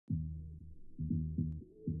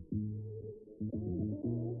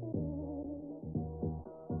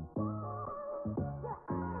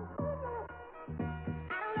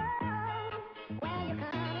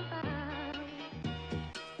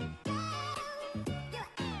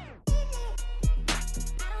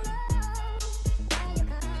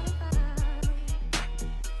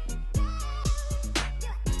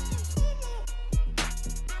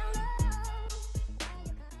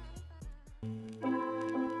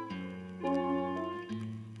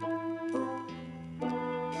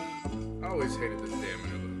always hated this damn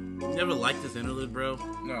interlude. You never liked this interlude, bro?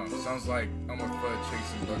 No, it sounds like Elmer Fudd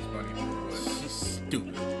chasing Bugs Bunny.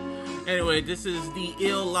 Stupid. Anyway, this is the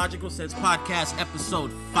iLLogical Sense Podcast,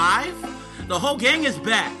 episode 5. The whole gang is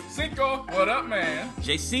back. Cinco, what up, man?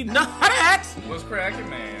 JC Nut. What's cracking,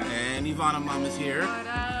 man? And Ivana Mama's here. What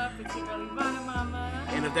up? It's your girl Ivana Mama.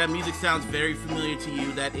 And if that music sounds very familiar to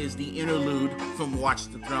you, that is the interlude from Watch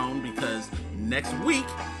the Throne, because next week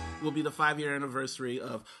will be the 5-year anniversary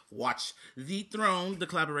of Watch the Throne, the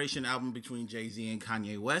collaboration album between Jay-Z and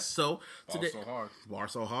Kanye West. So today, bar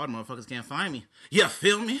so hard, motherfuckers can't find me. Yeah,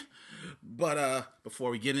 feel me? But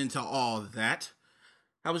before we get into all that,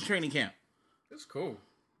 how was training camp? It's cool.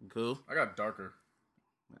 Cool. I got darker.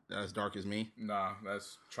 Not as dark as me. Nah,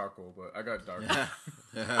 that's charcoal, but I got darker.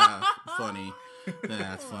 Funny.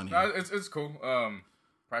 That's funny. Nah, it's cool.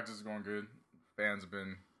 Practice is going good. Fans have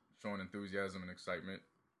been showing enthusiasm and excitement.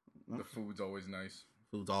 The food's always nice.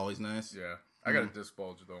 Food's always nice? Yeah. I got a disc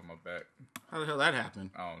bulge, though, in my back. How the hell that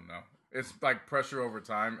happened? I don't know. It's like pressure over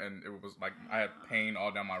time, and it was like I had pain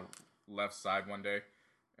all down my left side one day,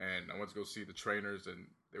 and I went to go see the trainers, and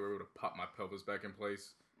they were able to pop my pelvis back in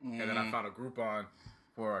place. And then I found a Groupon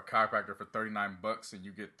for a chiropractor for $39, and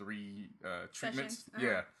you get 3 treatments. Uh-huh.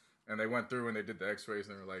 Yeah. And they went through and they did the x-rays,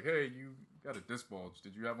 and they were like, hey, you got a disc bulge.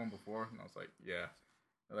 Did you have one before? And I was like, yeah.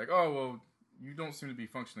 They're like, oh, well, you don't seem to be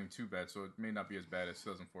functioning too bad, so it may not be as bad as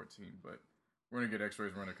 2014, but we're going to get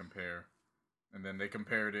x-rays, we're going to compare. And then they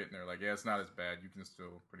compared it, and they're like, yeah, it's not as bad. You can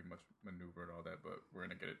still pretty much maneuver and all that, but we're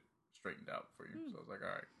going to get it straightened out for you. So I was like,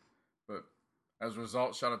 all right. But as a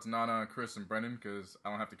result, shout out to Nana and Chris and Brennan, because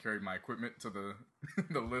I don't have to carry my equipment to the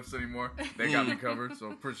the lifts anymore. They got me covered,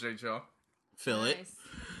 so appreciate y'all. Feel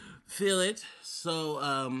it.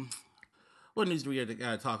 So, what news do we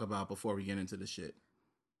gotta talk about before we get into the shit?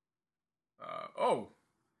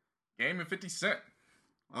 Game and 50 Cent.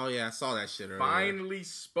 Oh yeah, I saw that shit earlier. Finally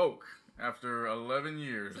spoke after 11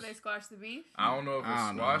 years. So they squashed the beef? I don't know if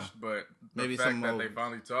it's squashed, but maybe the fact that they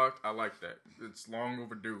finally talked, I like that. It's long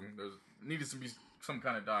overdue. There's needed to be some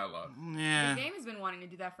kind of dialogue. Yeah. The game has been wanting to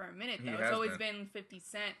do that for a minute, though. He It's has always been 50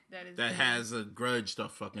 Cent that has a grudge to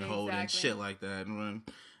fucking hold and shit like that. And,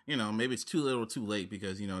 you know, maybe it's too little too late,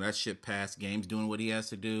 because, you know, that shit passed. Game's doing what he has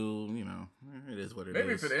to do. You know, it is what it is.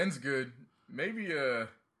 Maybe if it ends good, maybe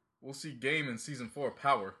we'll see Game in season 4 of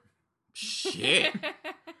Power. Shit.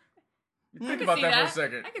 Think about that for a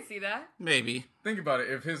second. I can see that. Maybe. Think about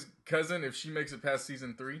it. If his cousin, if she makes it past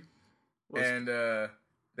season 3, and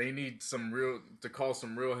they need to call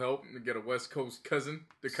some real help and get a West Coast cousin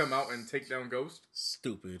to come out and take down Ghost.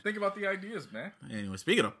 Stupid. Think about the ideas, man. Anyway,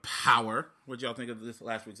 speaking of Power, what'd y'all think of this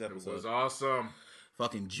last week's episode? It was awesome.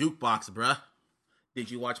 Fucking jukebox, bruh. Did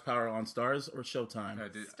you watch Power on Stars or Showtime? I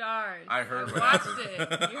did. Stars. I heard what watched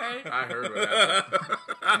happened. it. You heard it? I heard what happened.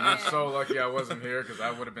 And you're so lucky I wasn't here, because I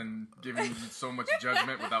would have been giving you so much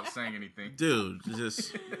judgment without saying anything. Dude,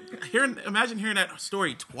 just imagine hearing that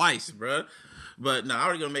story twice, bruh. But no, I'm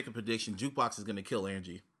already gonna make a prediction. Jukebox is gonna kill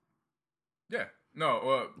Angie. Yeah.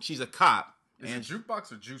 No. She's a cop. Is it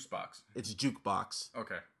Jukebox or Juice Box? It's Jukebox.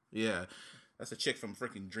 Okay. Yeah, that's a chick from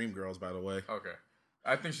freaking Dreamgirls, by the way. Okay.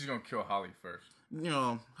 I think she's gonna kill Holly first. You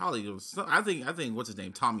know, Holly was. I think what's his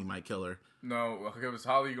name? Tommy might kill her. No, because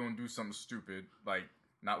Holly gonna do something stupid, like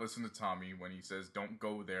not listen to Tommy when he says, "Don't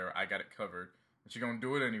go there. I got it covered." And she gonna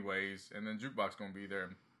do it anyways, and then Jukebox gonna be there.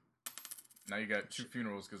 Now you got 2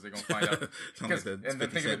 funerals, because they're going to find out. And then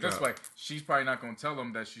think of it this way. She's probably not going to tell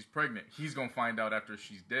him that she's pregnant. He's going to find out after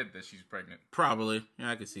she's dead that she's pregnant. Probably.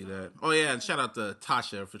 Yeah, I could see that. Oh, yeah, and shout out to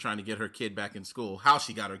Tasha for trying to get her kid back in school. How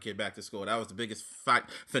she got her kid back to school. That was the biggest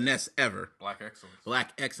finesse ever. Black excellence.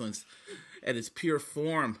 Black excellence at its pure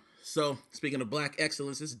form. So, speaking of black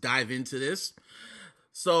excellence, let's dive into this.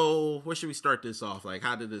 So, where should we start this off? Like,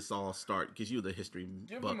 how did this all start? Because you're the history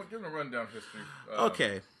buff. Give him a rundown history.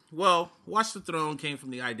 Okay. Well, Watch the Throne came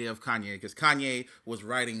from the idea of Kanye, because Kanye was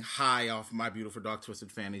riding high off My Beautiful Dark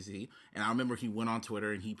Twisted Fantasy, and I remember he went on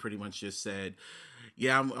Twitter and he pretty much just said,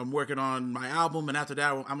 yeah, I'm working on my album, and after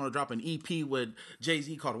that, I'm going to drop an EP with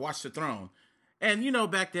Jay-Z called Watch the Throne. And, you know,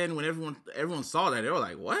 back then, when everyone saw that, they were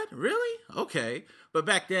like, what? Really? Okay. But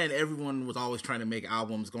back then, everyone was always trying to make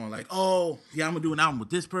albums going like, oh, yeah, I'm going to do an album with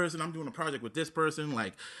this person, I'm doing a project with this person,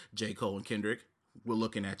 like J. Cole and Kendrick, we're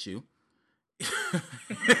looking at you.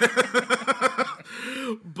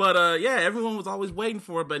 But yeah, everyone was always waiting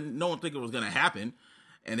for it, but no one think it was gonna happen.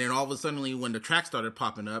 And then all of a sudden, when the tracks started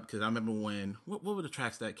popping up, because I remember when what were the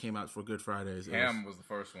tracks that came out for Good Fridays? Ham was the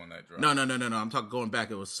first one that dropped. No. I'm talking going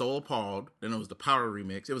back. It was So Appalled. Then it was the Power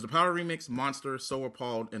remix. It was the Power remix, Monster, So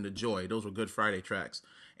Appalled, and The Joy. Those were Good Friday tracks,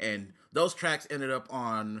 and those tracks ended up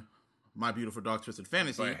on My Beautiful Dark Twisted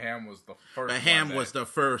Fantasy. But Ham was the first. But Ham was the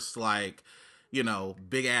first, like, you know,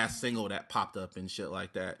 big ass single that popped up and shit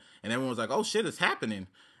like that. And everyone was like, oh shit, it's happening.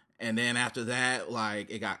 And then after that,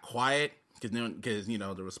 like, it got quiet because, you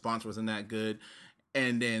know, the response wasn't that good.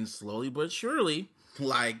 And then slowly but surely,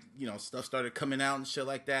 like, you know, stuff started coming out and shit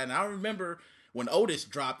like that. And I remember when Otis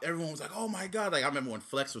dropped, everyone was like, oh my God. Like, I remember when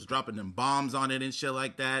Flex was dropping them bombs on it and shit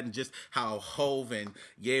like that. And just how Hove and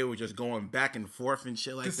Ye were just going back and forth and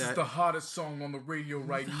shit like that. This is the hottest song on the radio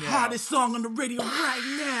right now. Hottest song on the radio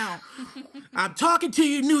right now. I'm talking to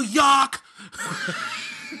you, New York.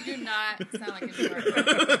 You do not sound like a New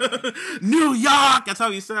Yorker. New York. That's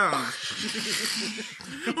how he sounds.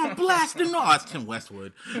 I'm blasting off. It's Tim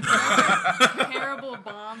Westwood. Terrible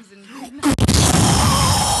bombs and...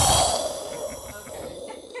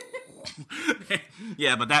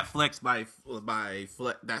 Yeah, but that flex by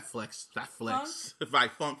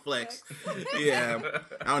Funk Flex. Yeah,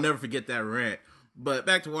 I'll never forget that rant. But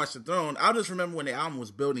back to Watch the Throne, I'll just remember when the album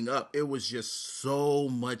was building up, it was just so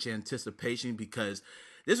much anticipation because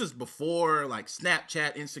this was before like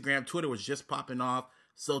Snapchat, Instagram, Twitter was just popping off.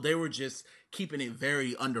 So they were just keeping it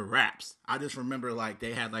very under wraps. I just remember like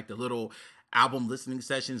they had like the little album listening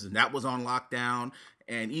sessions and that was on lockdown.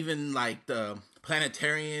 And even like the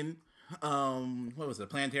Planetarian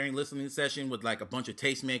Planetarian listening session with like a bunch of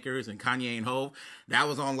tastemakers and Kanye and Hove, that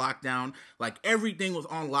was on lockdown. Like everything was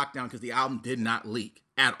on lockdown because the album did not leak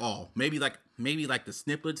at all. Maybe like the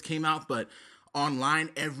snippets came out, but online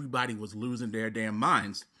everybody was losing their damn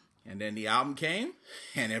minds. And then the album came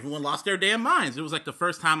and everyone lost their damn minds. It was like the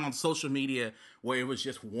first time on social media where it was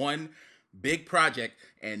just one big project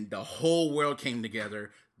and the whole world came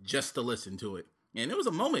together just to listen to it. And it was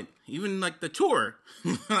a moment, even like the tour.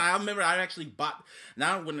 I remember I actually bought,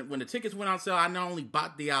 now when the tickets went on sale, I not only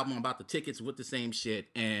bought the album, I bought the tickets with the same shit.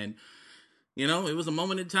 And, you know, it was a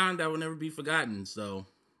moment in time that will never be forgotten. So,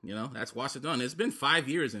 you know, that's Watch It Done. It's been 5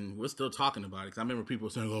 years and we're still talking about it. Cause I remember people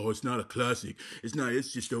saying, oh, it's not a classic.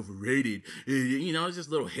 It's just overrated. You know, it's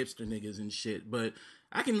just little hipster niggas and shit. But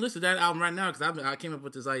I can listen to that album right now because I came up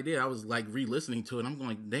with this idea. I was like re-listening to it. I'm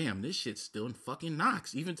going, damn, this shit still fucking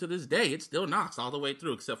knocks. Even to this day, it still knocks all the way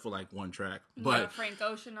through except for like one track. But Frank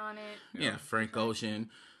Ocean on it. Yeah, Frank Ocean.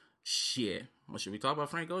 Shit. Well, should we talk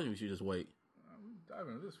about Frank Ocean? Or we should just wait. Dive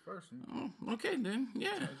into this first. Oh, okay, then.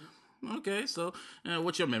 Yeah. Okay, so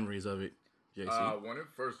what's your memories of it, JC? When it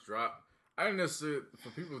first dropped, I didn't necessarily, for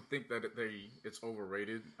people who think that it's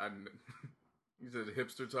overrated, you said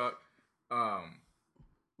hipster talk.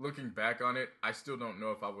 Looking back on it, I still don't know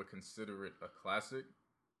if I would consider it a classic,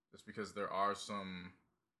 just because there are some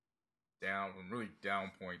really down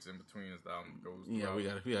points in between as the album goes. Yeah,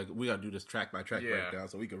 we gotta do this track by track breakdown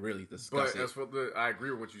so we can really discuss it. But as for I agree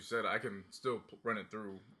with what you said. I can still run it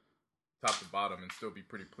through top to bottom and still be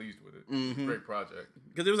pretty pleased with it. Mm-hmm. It's a great project.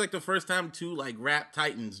 Because it was like the first time two like rap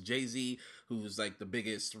titans, Jay-Z, who's like the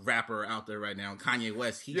biggest rapper out there right now, and Kanye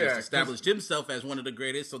West, he just established himself as one of the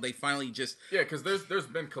greatest, so they finally just... Yeah, because there's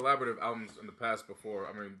been collaborative albums in the past before.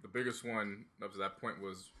 I mean, the biggest one up to that point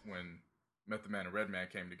was when Method Man and Redman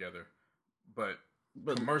came together. But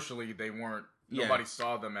commercially, they weren't... Nobody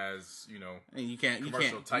saw them as, you know, and you can't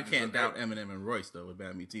doubt Eminem and Royce though with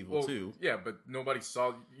Bad Meets Evil too. Yeah, but nobody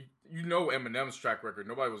saw. You know Eminem's track record.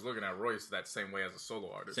 Nobody was looking at Royce that same way as a solo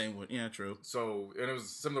artist. Same way, yeah, true. So, and it was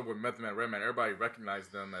similar with Method Man, Redman. Everybody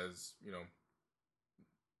recognized them as, you know,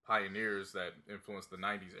 pioneers that influenced the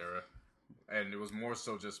 '90s era, and it was more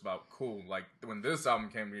so just about cool. Like when this album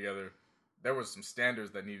came together, there was some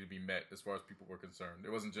standards that needed to be met as far as people were concerned. It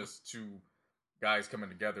wasn't just two guys coming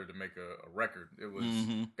together to make a record. It was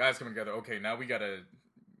guys coming together. Okay, now we gotta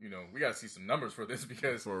see some numbers for this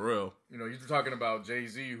because for real, you know, you're talking about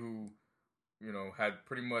Jay-Z who, you know, had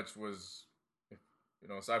pretty much was, you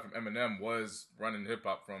know, aside from Eminem, was running hip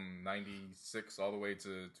hop from '96 all the way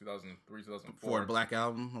to 2003, 2004. For a Black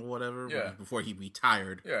Album or whatever. Yeah, before he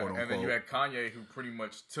retired. Yeah, and then you had Kanye who pretty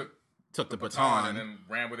much took the baton and then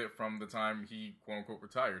ran with it from the time he quote unquote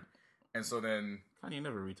retired. And so then Kanye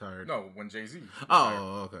never retired. No, when Jay-Z retired.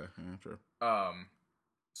 Oh, okay. Yeah, true.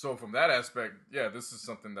 So from that aspect, yeah, this is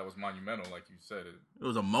something that was monumental, like you said. It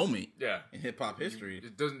was a moment. Yeah. In hip hop history.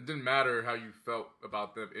 It didn't matter how you felt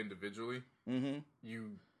about them individually. Mm-hmm.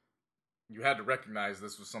 You had to recognize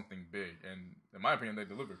this was something big, and in my opinion, they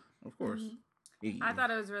delivered. Of course. Mm-hmm. Yeah. I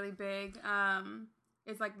thought it was really big.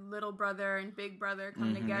 It's like little brother and big brother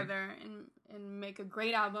come together and make a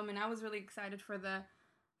great album, and I was really excited for the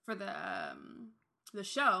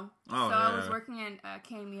show. I was working at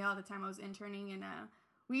KMEL at the time I was interning, and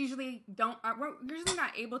we're usually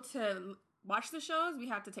not able to watch the shows. We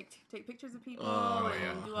have to take pictures of people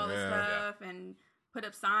and do all this stuff and put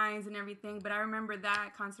up signs and everything. But I remember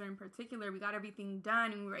that concert in particular, we got everything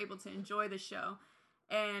done and we were able to enjoy the show.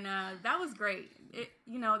 And that was great. They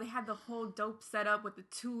had the whole dope setup with the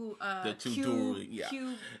two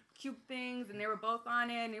cube things, and they were both on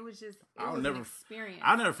it, and it was just an experience.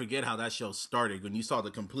 I'll never forget how that show started when you saw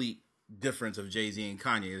the complete difference of Jay-Z and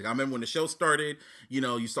Kanye. Like, I remember when the show started,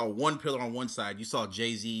 you saw one pillar on one side. You saw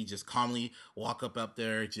Jay-Z just calmly walk up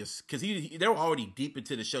there, just because they were already deep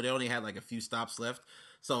into the show. They only had like a few stops left.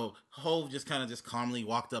 So Hov just kind of just calmly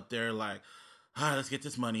walked up there like, all right, let's get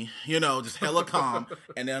this money, just hella calm.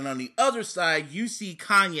 And then on the other side, you see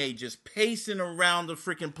Kanye just pacing around the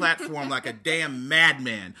freaking platform like a damn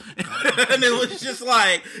madman. And it was just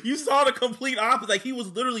like, you saw the complete opposite. Like, he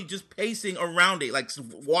was literally just pacing around it, like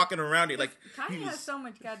walking around it. Like, Kanye has so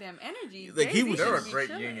much goddamn energy. Like, they were a great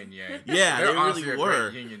yin and yang. Yeah, they really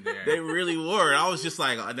were. Yin and yang. They really were. I was just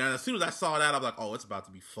like, and then as soon as I saw that, I was like, oh, it's about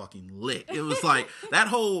to be fucking lit. It was like, that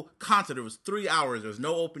whole concert, it was 3 hours. There was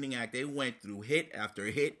no opening act. They went through hit after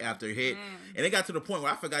hit after hit. And it got to the point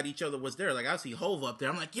where I forgot each other was there. Like, I see Hov up there.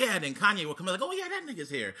 I'm like, yeah. Then Kanye will come in like, oh, yeah, that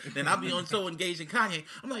nigga's here. Then I'll be so engaged in Kanye.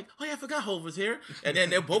 I'm like, oh, yeah, I forgot Hov was here. And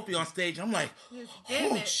then they'll both be on stage. I'm like,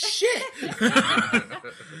 oh, shit.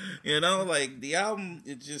 Like, the album,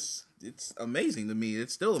 it's amazing to me.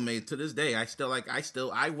 It's still amazing to this day. I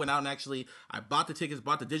went out and actually, I bought the tickets,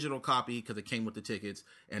 bought the digital copy because it came with the tickets.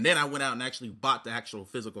 And then I went out and actually bought the actual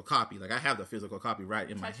physical copy. Like, I have the physical copy right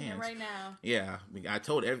in my hands. It right now. Yeah. I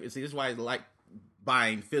told this is why I like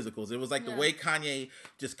buying physicals. It was like the way Kanye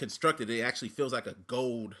just constructed it. It actually feels like a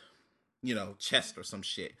gold, chest or some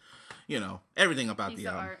shit. Everything about the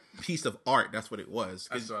piece of art. That's what it was.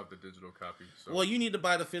 I still have the digital copy. So. Well, you need to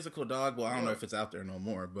buy the physical, dog. Well, I don't know if it's out there no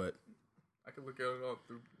more, but I can look at it all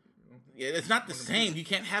through. Yeah, it's not the same. You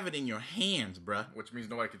can't have it in your hands, bruh. Which means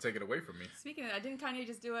nobody can take it away from me. Speaking of that, didn't Kanye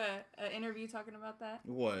just do a interview talking about that?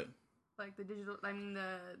 What? Like the digital. I mean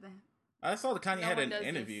the. I saw that Kanye had an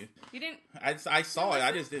interview. You didn't? I saw it.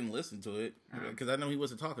 I just didn't listen to it because I know he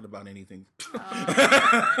wasn't talking about anything.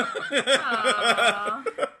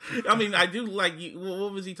 I mean, I do like.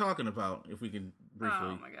 What was he talking about? If we can briefly.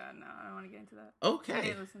 Oh my god, no! I don't want to get into that. Okay. I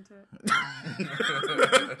didn't listen to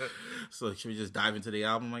it. So should we just dive into the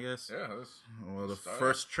album? I guess. Yeah. Well, the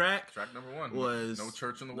first track number one, was No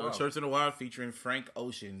Church in the Wild. No Church in the Wild, featuring Frank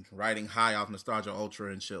Ocean, riding high off Nostalgia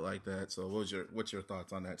Ultra and shit like that. So, what's your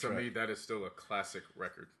thoughts on that track? To me, that is still a classic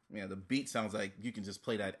record. Yeah, the beat sounds like you can just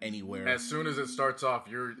play that anywhere. As soon as it starts off,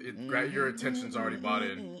 your attention's already bought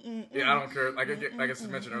in. Yeah, I don't care. Like I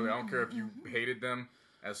mentioned earlier, I don't care if you hated them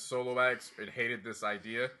as solo acts and hated this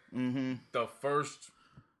idea. Mm-hmm. The first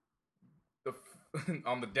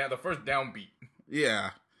downbeat. Yeah.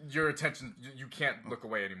 Your attention, you can't look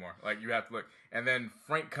away anymore. Like, you have to look. And then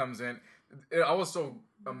Frank comes in. I was so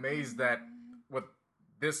amazed that with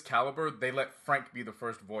this caliber, they let Frank be the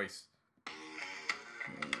first voice.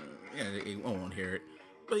 Yeah, they won't hear it.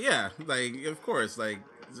 But yeah, like, of course, like,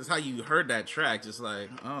 just how you heard that track, just like,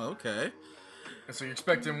 oh, okay. And so you're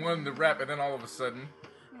expecting one to rap, and then all of a sudden...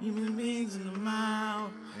 Human beings in the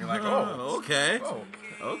mouth. And you're like, oh. Okay. Oh.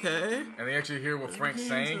 Okay. And they actually hear what Frank's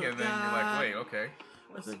saying, and then you're like, wait, okay.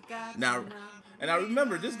 Now, and I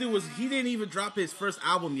remember this dude he didn't even drop his first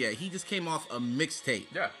album yet. He just came off a mixtape.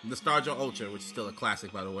 Yeah. Nostalgia Ultra, which is still a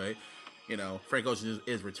classic, by the way. Frank Ocean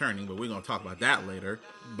is returning, but we're going to talk about that later.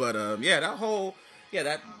 But,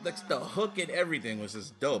 that's the hook and everything was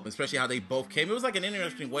just dope, especially how they both came. It was like an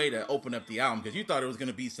interesting way to open up the album, because you thought it was going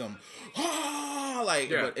to be some,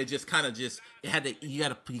 but it just kind of you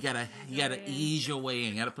gotta ease your way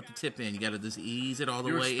in. You gotta put the tip in. You gotta just ease it all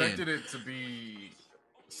the way in. You expected it to be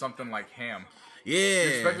something like Ham. Yeah. You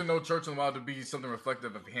expected No Church in the Wild to be something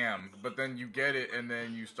reflective of Ham, but then you get it, and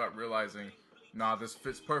then you start realizing, nah, this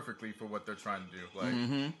fits perfectly for what they're trying to do. Like,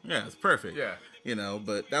 yeah, it's perfect. Yeah,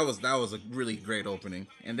 but that was a really great opening.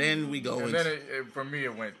 And then we go. And then for me,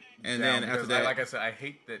 it went. And down then after that, like I said, I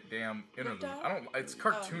hate that damn interlude. It's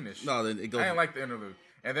cartoonish. No, then it goes. I didn't like the interlude.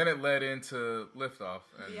 And then it led into Liftoff.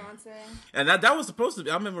 And Beyonce. And that was supposed to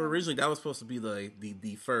be. I remember originally that was supposed to be the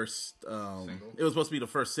first. It was supposed to be the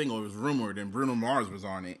first single. It was rumored, and Bruno Mars was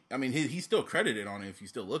on it. I mean, he's still credited on it. If you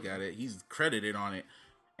still look at it, he's credited on it.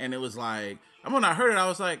 And it was like, when I heard it, I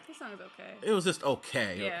was like, this song is okay. It was just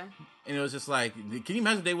okay. Yeah. And it was just like, can you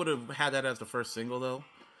imagine they would have had that as the first single though?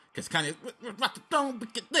 Because Kanye,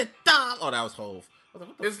 oh, that was Hov.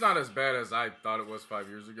 It's not as bad as I thought it was 5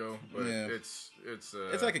 years ago, but it's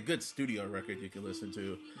like a good studio record you can listen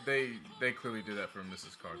to. They clearly did that for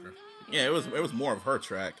Mrs. Carter. Yeah, it was more of her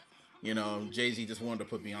track. Jay-Z just wanted to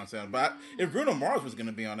put Beyonce on. But if Bruno Mars was going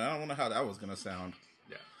to be on it, I don't know how that was going to sound.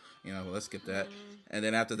 Yeah. You know, let's skip that. And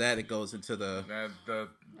then after that, it goes into the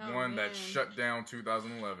one that shut down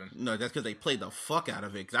 2011. No, that's because they played the fuck out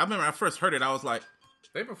of it. Because I remember when I first heard it, I was like,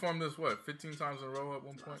 they performed this 15 times in a row at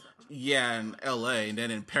one point. Yeah, in L.A. and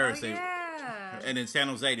then in Paris, and in San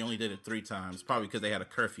Jose they only did it 3 times, probably because they had a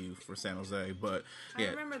curfew for San Jose. But yeah, I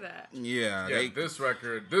remember that. Yeah, this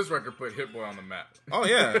record put Hit Boy on the map. Oh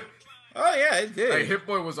yeah, oh yeah, it did. Like, Hit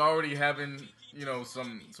Boy was already having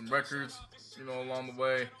some records along the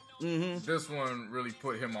way. Mm-hmm. This one really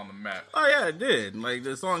put him on the map. Oh yeah, it did. Like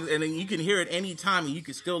the song, and then you can hear it any time, and you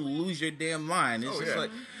can still lose your damn mind. It's just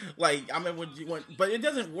like I mean, but it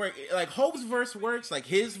doesn't work. Like Hope's verse works, like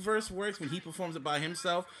his verse works when he performs it by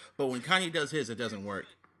himself. But when Kanye does his, it doesn't work.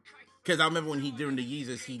 Because I remember when during the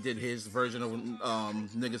Yeezus, he did his version of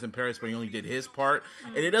Niggas in Paris, but he only did his part,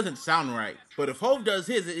 and it doesn't sound right. But if Hov does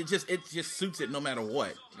his, it just suits it no matter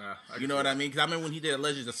what. You know what I mean? Because I remember when he did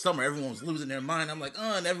Legends of Summer, everyone was losing their mind. I'm like,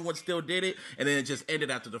 and everyone still did it, and then it just ended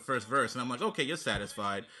after the first verse, and I'm like, okay, you're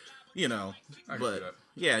satisfied. You know, but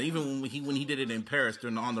yeah, even when he did it in Paris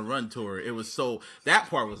during the On the Run tour, it was that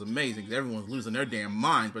part was amazing because everyone was losing their damn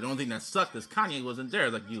minds. But the only thing that sucked is Kanye wasn't there.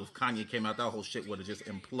 Like, if Kanye came out, that whole shit would have just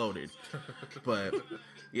imploded. But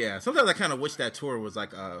yeah, sometimes I kind of wish that tour was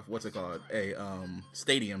like a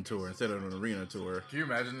stadium tour instead of an arena tour. Can you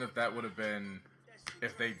imagine if that would have been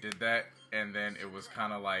if they did that and then it was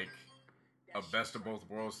kind of like a best of both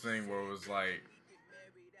worlds thing where it was like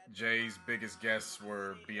Jay's biggest guests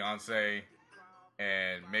were Beyonce,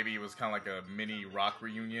 and maybe it was kind of like a mini rock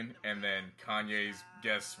reunion, and then Kanye's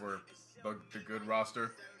guests were the good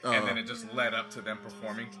roster, and then it just led up to them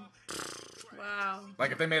performing. Wow!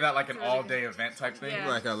 Like if they made that like an all-day event type thing,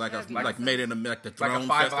 like made it like the Throne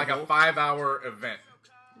Festival? like a 5-hour event.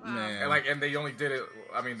 Wow. Man. And they only did it.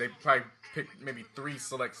 I mean, they probably picked maybe 3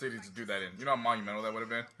 select cities to do that in. You know how monumental that would have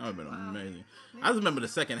been? That would have been amazing. I just remember the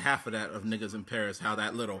second half of that of Niggas in Paris, how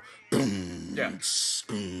that little boom,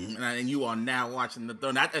 boom, and you are now watching the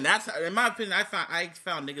throne. And that's, in my opinion, I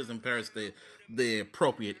found Niggas in Paris the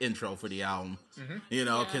appropriate intro for the album. Mm-hmm. You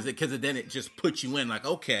know, because then it just puts you in like,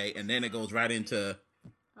 okay, and then it goes right into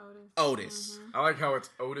Otis. Mm-hmm. I like how it's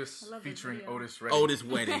Otis featuring Otis Redding. Otis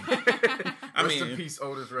Wedding. Rest in peace,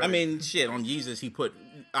 Otis Redding. I mean, shit, on Jesus, he put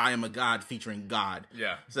I Am a God featuring God.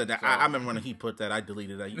 Yeah. So I remember when he put that, I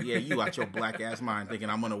deleted that. Yeah, you out your black ass mind thinking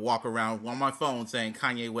I'm going to walk around on my phone saying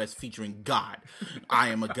Kanye West featuring God. I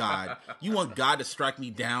am a God. You want God to strike me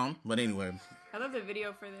down? But anyway. I love the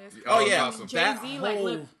video for this. Oh yeah, awesome. Jay-Z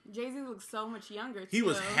looks so much younger too. He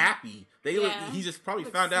was happy. He just probably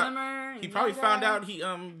found out. He probably found out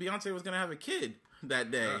Beyonce was gonna have a kid that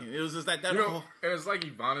day. It was just that. And it's like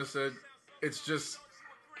Ivana said. It's just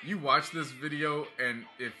you watch this video, and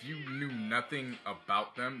if you knew nothing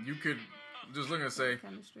about them, you could just look and say,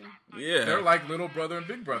 chemistry. Yeah, they're like little brother and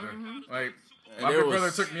big brother. Like. My big brother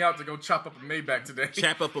took me out to go chop up a Maybach today.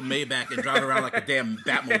 Chop up a Maybach and drive around like a damn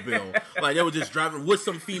Batmobile. Like, they were just driving with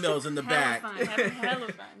some females in the back. Hella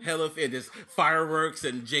fun. Hella fun. Just fireworks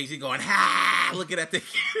and Jay-Z going, ha! Looking at the...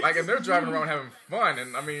 Like, and they're driving around having fun.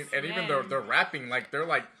 And, I mean, and even they're rapping. Like, they're,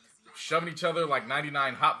 like, shoving each other like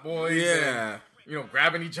 99 Hot Boys. Yeah. And,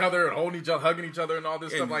 grabbing each other and holding each other, hugging each other and all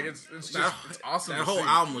this stuff. Like, it's awesome. That whole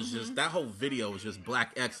album was just, that whole video was just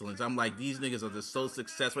black excellence. I'm like, these niggas are just so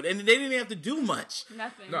successful. And they didn't have to do much.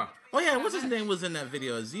 Nothing. No. Oh, yeah, what's his name was in that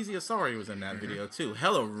video? Azizi Ansari was in that video, too.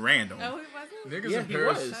 Hella random. Oh, he wasn't?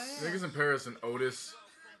 Niggas in Paris and Otis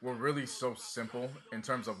were really so simple in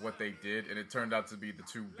terms of what they did, and it turned out to be the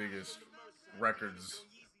 2 biggest records.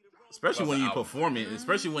 Especially when you perform it,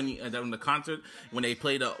 especially when the concert when they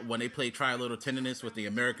play Try a Little Tenderness with the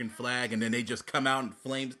American flag, and then they just come out and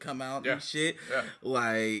flames come out and shit. Yeah.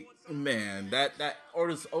 Like, man, that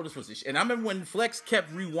Otis was the shit. And I remember when Flex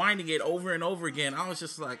kept rewinding it over and over again, I was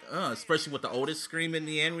just like, especially with the Otis scream in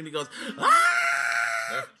the end when he goes, ah!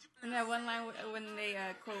 Yeah. And that one line when they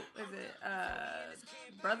quote, is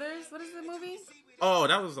it Brothers? What is the movie? Oh,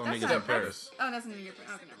 that was on Niggas in Paris. Oh, that's in Niggas in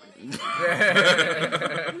Paris. Okay,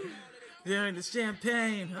 never mind. During the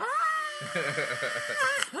champagne.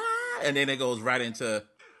 And then it goes right into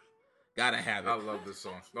Gotta Have It. I love this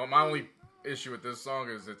song. No, my only issue with this song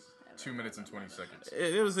is it's 2 minutes and 20 seconds.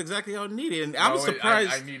 It was exactly how it needed. And I was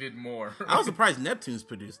surprised. I needed more. I was surprised Neptunes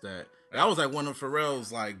produced that. That was like one of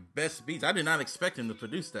Pharrell's like best beats. I did not expect him to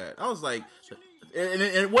produce that. I was like, and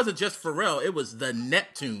it wasn't just Pharrell. It was the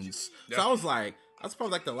Neptunes. Yep. So I was like, that's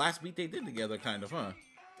probably like the last beat they did together, kind of, huh?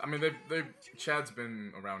 I mean, Chad's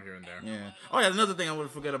been around here and there. Yeah. Oh, yeah, another thing I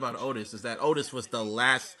would forget about Otis is that Otis was the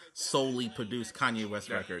last solely produced Kanye West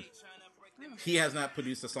record. He has not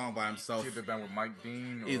produced a song by himself. He's either been with Mike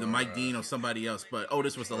Dean, Either Mike Dean or somebody else, but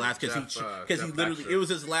Otis was the last because he literally Baxter. it was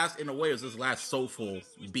his last in a way. It was his last soulful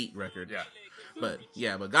beat record. Yeah. But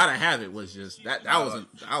Gotta Have It was just that wasn't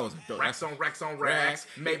dope. Racks on racks,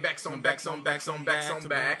 Maybachs on backs on backs on backs on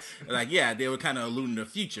backs. Like they were kind of alluding to the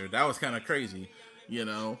future. That was kind of crazy, you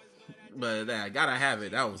know. But Gotta Have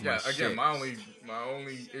It. That was my shit. Again, my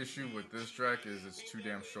only issue with this track is it's too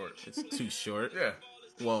damn short. It's too short. Yeah.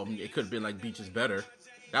 Well, it could have been like Beach is Better.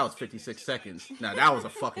 That was 56 seconds. Now, that was a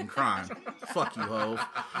fucking crime. Fuck you, ho.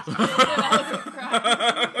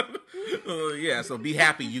 Yeah, so be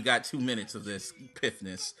happy you got 2 minutes of this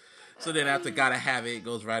piffness. So then after Gotta Have It, it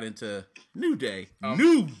goes right into New Day.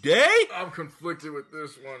 New Day? I'm conflicted with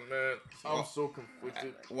this one, man. I'm so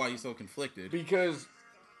conflicted. Why are you so conflicted? Because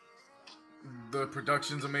the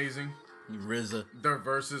production's amazing. RZA. Their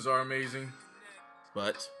verses are amazing.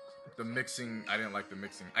 But the mixing, I didn't like the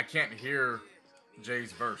mixing. I can't hear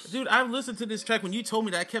Jay's verse. Dude, I listened to this track. When you told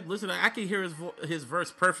me that, I kept listening. I could hear his verse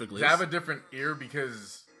perfectly. I have a different ear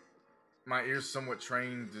because my ear's somewhat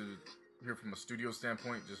trained to hear from a studio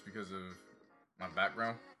standpoint just because of my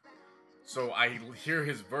background. So I hear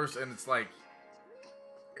his verse and it's like,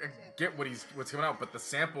 I get what's coming out, but the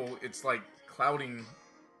sample, it's like clouding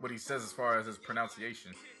what he says as far as his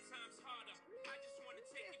pronunciation.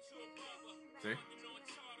 See?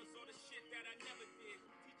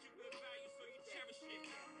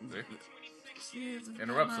 See?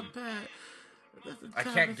 Interrupts him. I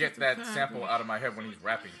can't get that sample out of my head when he's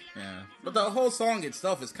rapping. Yeah, but the whole song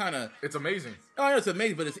itself is kind of... It's amazing. Oh, it's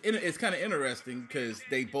amazing, but it's kind of interesting because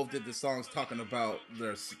they both did the songs talking about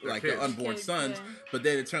their unborn sons, but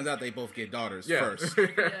then it turns out they both get daughters first.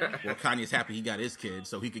 Well, Kanye's happy he got his kid,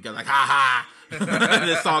 so he could go like, ha ha!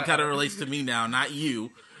 This song kind of relates to me now, not you,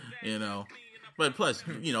 you know. But plus,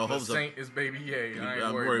 you know, Hove's Saint is Baby Ye.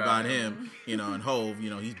 I'm worried about him, you know, and Hove, you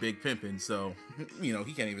know, he's big pimping, so, you know,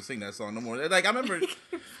 he can't even sing that song no more. Like,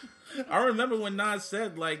 I remember when Nas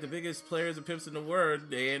said, like, the biggest players and pimps in the world,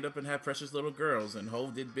 they end up and have precious little girls, and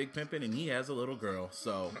Hove did big pimping, and he has a little girl,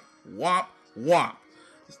 so, womp, womp.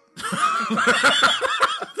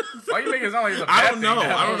 Why you make it sound like it's a bad thing?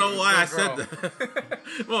 I don't know why I said that.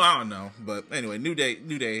 Well, I don't know, but anyway, New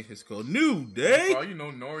Day is called New Day. Well, you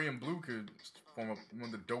know, Nori and Blue could form one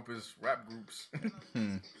of the dopest rap groups.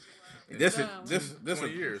 This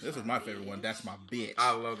was my favorite one. That's my bitch.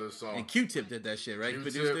 I love this song. And Q-Tip did that shit, right?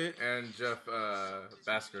 Q-Tip produced it, and Jeff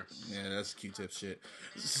Basker. Yeah, that's Q-Tip shit.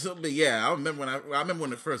 So, but yeah, I remember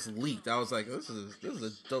when it first leaked. I was like, this is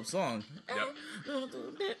a dope song. Yep.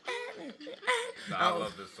 I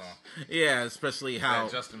love this song. Yeah, especially how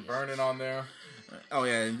Justin Vernon on there. Oh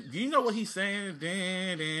yeah, do you know what he's saying?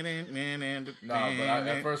 No, but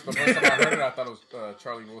at first, the first time I heard it, I thought it was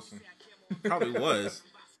Charlie Wilson. Probably was.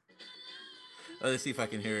 Let's see if I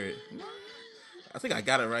can hear it. I think I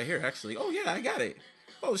got it right here, actually. Oh yeah, I got it.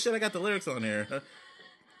 Oh shit, I got the lyrics on here.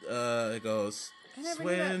 It goes,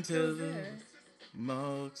 swim till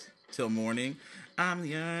till morning. I'm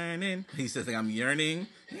yearning. He says, I'm yearning.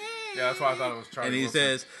 Yeah, that's why I thought it was Charlie And he Wilson.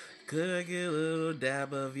 says, could I get a little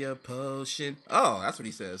dab of your potion? Oh, that's what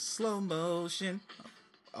he says. Slow motion.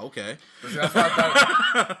 Okay. That's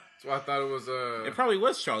why I thought it was. It probably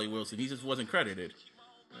was Charlie Wilson. He just wasn't credited.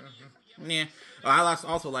 Yeah. I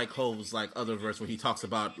also like Hove's like other verse where he talks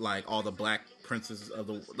about like all the black princesses of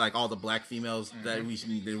the all the black females that we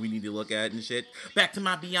need to look at and shit. Back to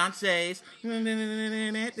my Beyonces,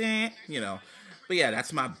 you know. But yeah,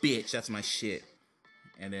 that's my bitch. That's my shit.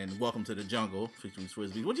 And then Welcome to the Jungle featuring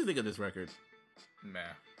Swizz Beatz. What do you think of this record? Nah.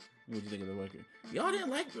 What do you think of the record? Y'all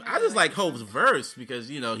didn't like. I just like Hove's verse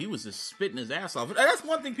because you know he was just spitting his ass off. That's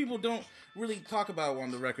one thing people don't really talk about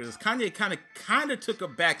on the record is Kanye kind of took a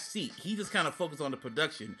back seat. He just kind of focused on the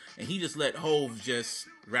production and he just let Hove just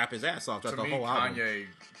rap his ass off throughout the whole album.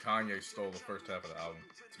 Kanye stole the first half of the album.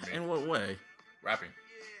 To me. In what way? Rapping.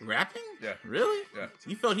 Yeah. Really? Yeah.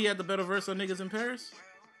 You felt he had the better verse on Niggas in Paris?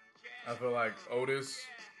 I feel like Otis.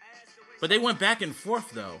 But they went back and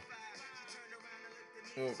forth though.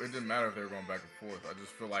 Well, it didn't matter if they were going back and forth. I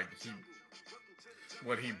just feel like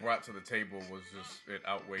what he brought to the table was it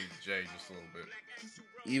outweighed Jay just a little bit.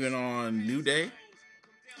 Even on New Day?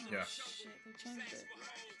 Yeah. Shit, they changed it.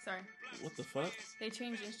 Sorry. What the fuck? They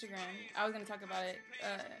changed Instagram. I was going to talk about it.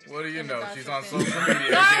 What do you know? She's on thing. social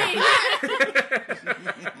media again.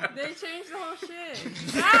 They changed the whole shit.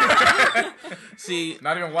 See,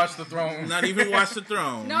 not even Watch the Throne. Not even Watch the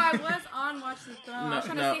Throne. No, I was on Watch the Throne. I was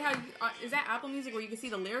trying to see how is that Apple Music where you can see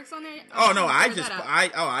the lyrics on there? Oh no, I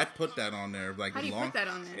put that on there. Like, how do you put that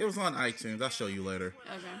on there? It was on iTunes. I'll show you later.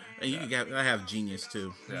 Okay. And you can I have Genius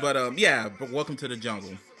too. Yeah. But but Welcome to the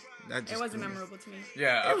Jungle. That just It wasn't memorable to me.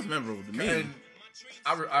 Yeah, It was memorable to me. And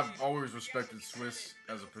I've always respected Swiss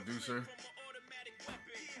as a producer.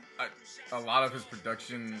 A lot of his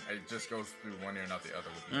production, it just goes through one ear and not the other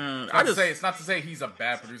with me. It's not to say he's a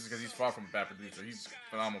bad producer, because he's far from a bad producer. He's a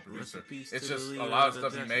phenomenal producer. It's just a lot of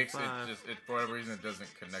stuff he makes, it for whatever reason, it doesn't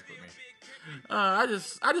connect with me. I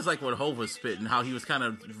just like what Hov was spitting, how he was kind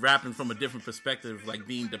of rapping from a different perspective, like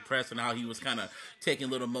being depressed, and how he was kind of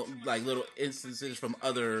taking little instances from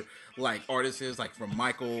other like artists, like from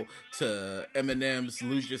Michael to Eminem's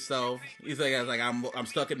 "Lose Yourself." He's like, I'm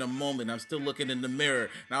stuck in the moment, I'm still looking in the mirror,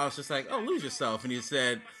 and I was just like, oh, lose yourself, and he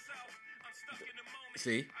said,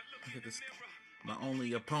 see, look at this. My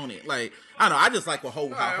only opponent. Like, I don't know, I just like what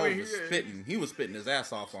Hov was spitting. He was spitting his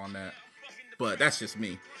ass off on that. But that's just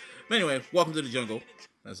me. But anyway, welcome to the jungle.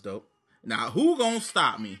 That's dope. Now, who gonna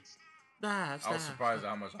stop me? I was surprised at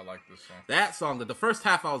how much I like this song. That song, the first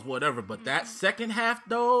half I was whatever, but that second half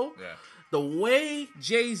though, the way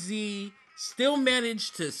Jay-Z still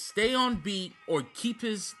managed to stay on beat or keep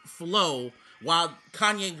his flow while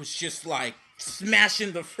Kanye was just like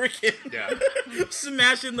smashing the freaking,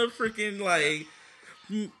 like,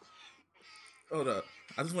 hold up,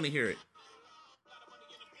 I just want to hear it.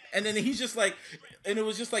 And then he's just like, and it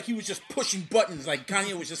was just like he was just pushing buttons. Like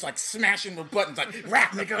Kanye was just like smashing the buttons, like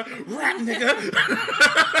rap nigga.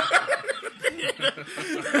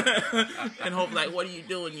 And Hope like, what are you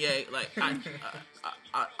doing, Ye? Like,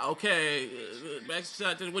 okay,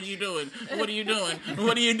 backshot. What are you doing? What are you doing?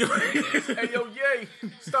 What are you doing? Hey yo, Ye,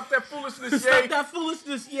 stop that foolishness, Ye. Stop that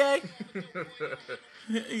foolishness, Ye.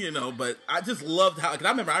 You know, but I just loved how. Cause I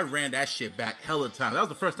remember I ran that shit back hella times. That was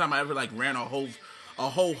the first time I ever like ran a whole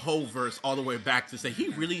verse all the way back to say he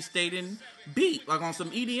really stayed in beat, like on some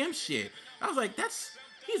EDM shit. I was like,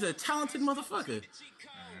 he's a talented motherfucker.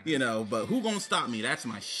 You know, but who gonna stop me? That's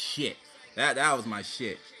my shit. That was my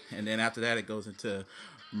shit. And then after that, it goes into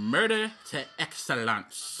Murder to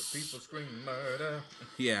Excellence. The people scream murder.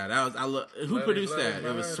 Yeah, that was who produced that?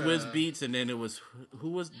 It was Swizz Beats, and then it was who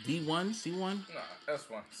was D1, C1? No,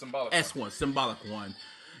 S1, Symbolic. S1, Symbolic One.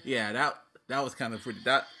 Yeah, that was kind of pretty.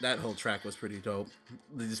 That whole track was pretty dope,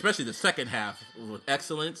 especially the second half with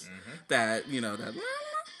Excellence. Mm-hmm. That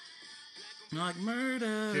like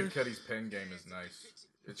murder. Kid Cudi's pen game is nice.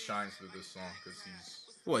 It shines through this song because he's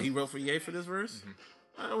what he wrote for Ye for this verse. Mm-hmm.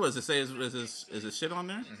 What does it say? Is it shit on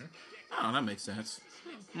there? Mm-hmm. Oh, that makes sense.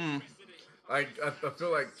 Like I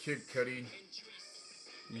feel like Kid Cudi,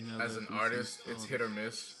 as an artist, it's hit or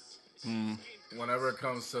miss. Whenever it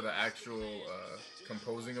comes to the actual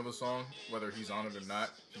composing of a song, whether he's on it or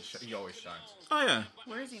not, he always shines. Oh yeah.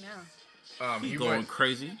 Where is he now? He's going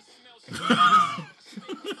crazy. He's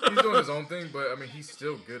doing his own thing, but I mean, he's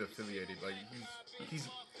still good affiliated. Like he's.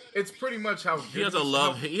 It's pretty much how he has a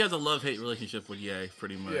love-hate relationship with Ye,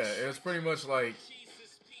 pretty much. Yeah, it's pretty much like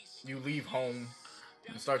you leave home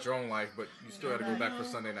and start your own life, but you still got to go back for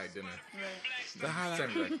Sunday night dinner. Right. Same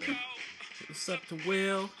exact thing. What's up to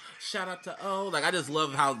Will? Shout out to O. Like I just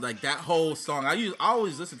love how like that whole song. I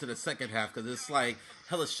always listen to the second half because it's like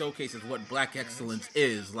hella showcases what Black excellence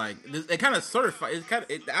is. Like it kind of certified.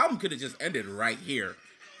 The album could have just ended right here.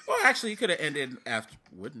 Well, actually, it could have ended after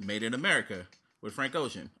Made in America. With Frank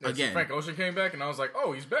Ocean. Again. So Frank Ocean came back, and I was like,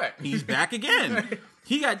 oh, he's back. He's back again.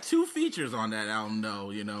 He got 2 features on that album, though,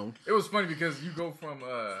 you know. It was funny because you go from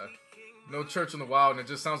No Church in the Wild, and it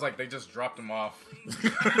just sounds like they just dropped him off.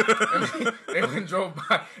 And they went and drove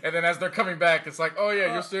by, and then as they're coming back, it's like, oh,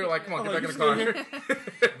 yeah, you're still, like, come on, get back in the car.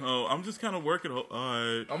 Oh, I'm just kind of working.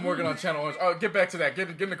 I'm working on Channel Orange. Oh, get back to that.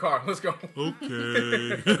 Get in the car. Let's go.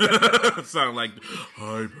 Okay. Sound like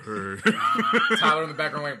hyper. Tyler in the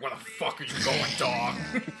background going, where the fuck are you going, dog?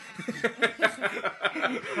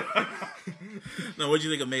 No, what'd you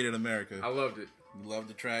think of Made in America? I loved it. You loved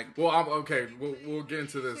the track? Well, okay. We'll get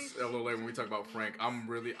into this a little later when we talk about Frank.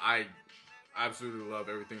 I absolutely love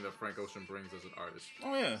everything that Frank Ocean brings as an artist.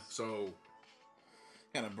 Oh, yeah. So,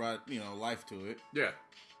 kind of brought, life to it. Yeah.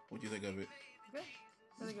 What'd you think of it? Good.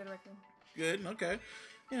 Really good record. Good, okay.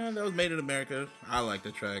 Yeah, that was Made in America. I like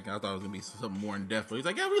the track. I thought it was going to be something more in depth. He's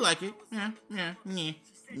like, yeah, we like it. Yeah.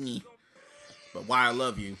 But Why I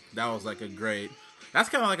Love You, that was like a great... That's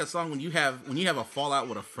kind of like a song when you have a fallout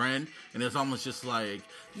with a friend, and it's almost just like,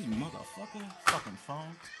 you motherfucker, fucking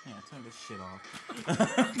phone. Yeah, turn this shit off.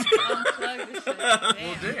 Unplug this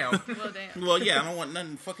shit. Damn. Well, yeah, I don't want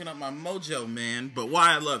nothing fucking up my mojo, man. But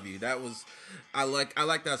Why I Love You, that was, I like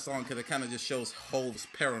that song because it kind of just shows Hov's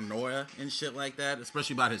paranoia and shit like that,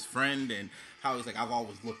 especially about his friend and how he's like, I've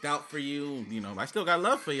always looked out for you. I still got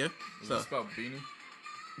love for you. Was this about Beanie?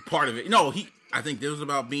 Part of it. No, I think this was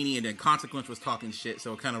about Beanie, and then Consequence was talking shit,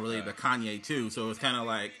 so it kind of related to Kanye too. So it was kind of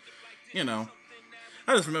like, you know,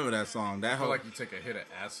 I just remember that song. That I feel whole like you take a hit of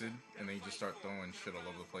acid and then you just start throwing shit all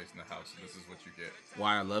over the place in the house. And this is what you get.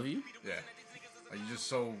 Why I Love You? Yeah. Like, you're just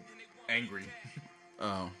so angry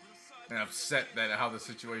Oh. and upset that how the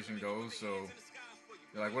situation goes. So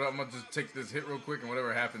you're like, well, I'm going to just take this hit real quick and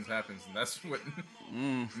whatever happens, happens. And that's what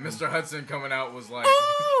Mr. Hudson coming out was like.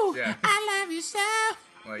 Ooh, Yeah. I love you so.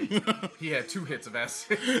 Like, he had 2 hits of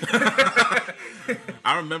acid.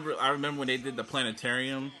 I remember when they did the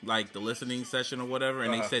planetarium, like the listening session or whatever,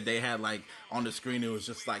 and they said they had like on the screen it was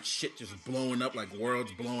just like shit just blowing up, like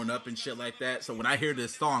worlds blowing up and shit like that. So when I hear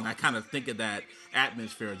this song, I kind of think of that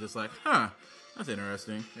atmosphere, just like, huh, that's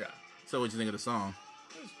interesting. Yeah. So what'd you think of the song?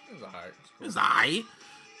 It was alright. It was alright.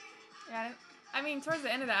 Yeah, I mean, towards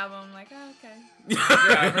the end of the album, I'm like, oh, okay.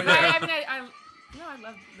 Yeah, I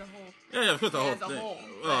love the whole. Yeah, of course the whole as a thing. whole.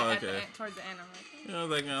 Oh, But okay. towards the end, I'm like, Yeah, I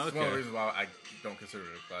was like, oh, It's one of the okay. reasons why I don't consider it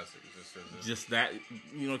a classic. It's Just that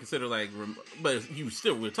you don't consider like, but you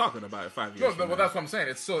still were talking about it 5 years. no, from well, now. that's what I'm saying.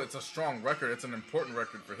 It's a strong record. It's an important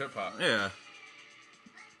record for hip hop. Yeah.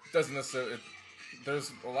 It doesn't necessarily.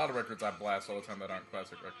 There's a lot of records I blast all the time that aren't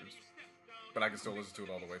classic records, but I can still listen to it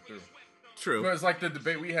all the way through. True. It's like the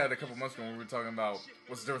debate we had a couple months ago when we were talking about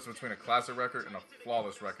what's the difference between a classic record and a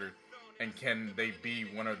flawless record, and can they be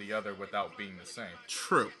one or the other without being the same?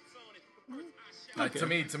 True. Like, to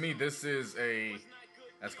me, this is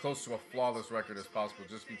as close to a flawless record as possible,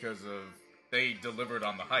 just because of they delivered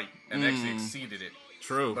on the hype and actually exceeded it.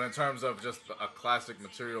 True. But in terms of just a classic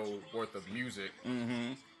material worth of music,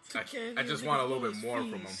 I just want a little bit more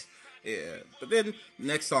from them. Yeah, but then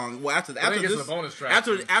next song. Well, after think it's this, the bonus track,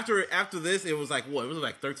 after this, it was like what? It was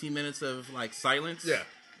like 13 minutes of like silence. Yeah,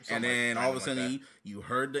 and then all of a like sudden that. you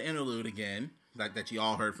heard the interlude again, like that you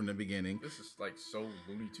all heard from the beginning. This is like so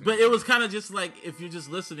Looney Tunes. But it was kind of just like if you're just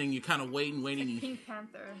listening, you kind of waiting. Pink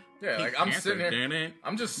Panther. Yeah, Pink like I'm Panther, sitting here. damn it.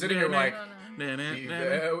 I'm just sitting here like. No. Be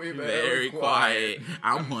very, Very quiet.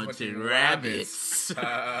 I'm hunting rabbits.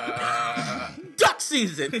 Duck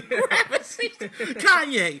season. Rabbit season.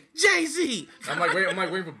 Kanye. Jay-Z. I'm like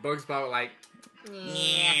waiting for Bugs Power. Like,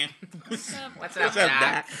 Yeah. What's What's up,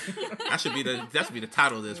 Doc? That should be the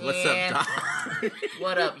title of this. What's up, Doc?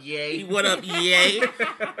 What up, yay? What up, yay?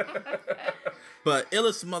 But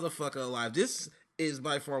illest motherfucker alive. This is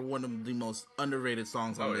by far one of the most underrated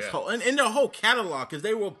songs on this whole and in their whole catalog, because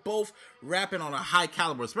they were both rapping on a high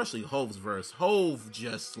caliber, especially Hove's verse. Hove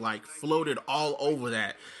just like floated all over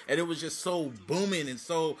that, and it was just so booming and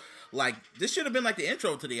so like this should have been like the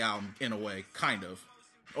intro to the album in a way, kind of,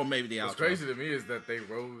 or maybe the outro. what's crazy to me is that they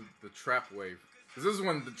rode the trap wave, because this is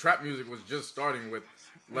when the trap music was just starting with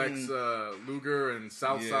Lex Luger and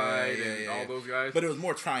Southside and all those guys. But it was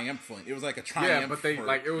more triumphant. It was like a triumph. Yeah, but they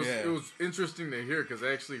like it was interesting to hear because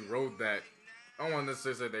they actually rode that. I don't want to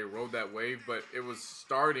necessarily say they rode that wave, but it was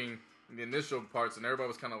starting in the initial parts, and everybody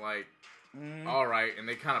was kind of like, "All right," and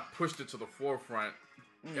they kind of pushed it to the forefront,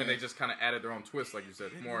 and they just kind of added their own twist, like you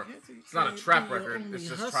said. More, it's not a trap record; it's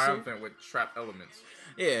just triumphant with trap elements.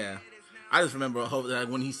 Yeah. I just remember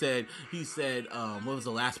when he said, what was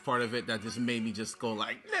the last part of it that just made me just go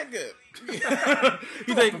like, nigga.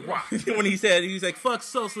 He's like, when he said, he's like, fuck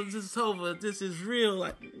Sosa, this is over, this is real.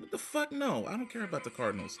 Like, what the fuck? No, I don't care about the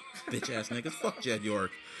Cardinals. Bitch ass niggas. Fuck Jed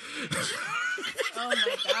York. Oh my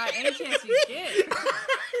god, any chance you get.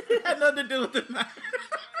 It had nothing to do with the night.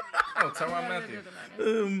 Oh, Tyrann Matthew.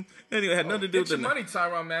 Anyway, it had nothing to do with Get the your money,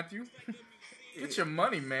 Tyrann Matthew. Get your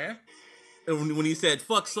money, man. When he said,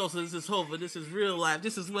 fuck Sosa, this is over, this is real life,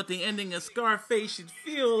 this is what the ending of Scarface should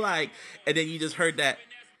feel like. And then you just heard that.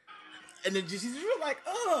 And then just, you're like,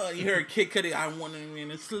 oh. You heard Kid Cudi, I want him in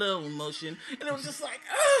a slow motion. And it was just like,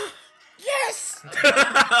 oh, yes.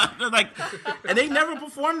 Like, and they never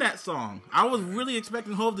performed that song. I was really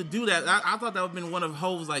expecting Hove to do that. I thought that would have been one of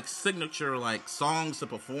Hove's like signature like songs to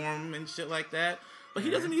perform and shit like that. But he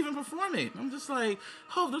doesn't even perform it. I'm just like,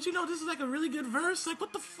 Hove, don't you know this is like a really good verse? Like,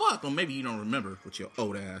 what the fuck? Well, maybe you don't remember with your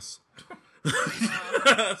old ass.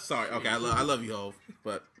 Sorry. Okay, I love you, Hove.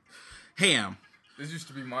 But, Ham. This used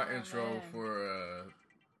to be my intro for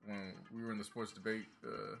when we were in the sports debate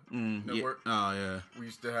network. Yeah. Oh, yeah. We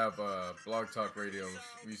used to have blog talk radios.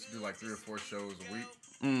 We used to do like 3 or 4 shows a week.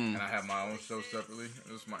 And I had my own show separately.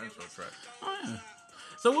 This was my intro track. Oh, yeah.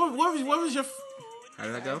 So, what was your... How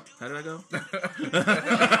did I go?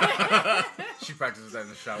 She practices that in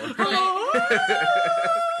the shower.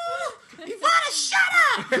 Ivana, shut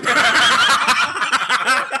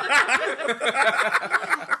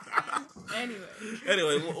up!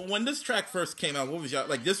 Anyway, when this track first came out, what was y'all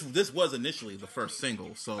like? This was initially the first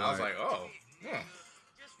single, so I was like, oh, yeah.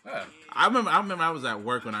 I remember I was at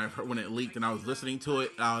work when it leaked, and I was listening to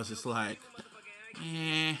it. And I was just like,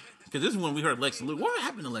 Because this is when we heard Lex Luthor. What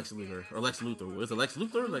happened to Lex Luthor? Or Lex Luthor? Was it Lex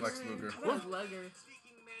Luthor? Lex Luthor. I thought it was Lugger.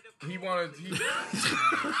 He wanted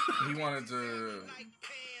he wanted to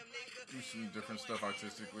do some different stuff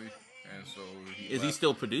artistically, and so Is he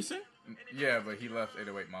still producing? Yeah, but he left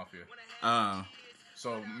 808 Mafia.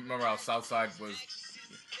 So remember how Southside was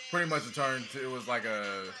pretty much it was like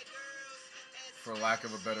for lack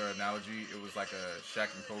of a better analogy, it was like a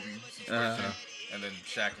Shaq and Kobe situation. And then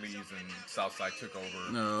Shaq leaves and Southside took over.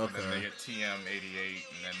 Oh, okay. And then they get TM88,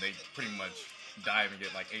 and then they pretty much dive and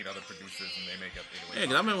get like 8 other producers, and they make up 808. Yeah,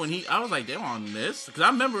 because I remember when I was like, they're on this. Because I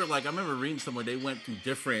remember reading somewhere they went through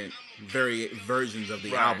different versions of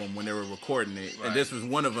the album when they were recording it, and this was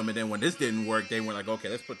one of them. And then when this didn't work, they went like, okay,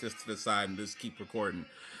 let's put this to the side and just keep recording.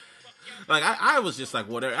 Like I was just like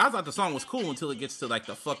whatever. I thought the song was cool until it gets to like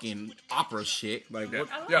the fucking opera shit. Like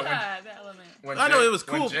what? I love that element. I know it was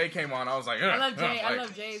cool. When Jay came on, I was like, I love Jay. I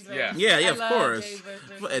love Jay's verse. Yeah, of course. Jay's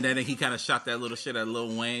verse. And then he kind of shot that little shit at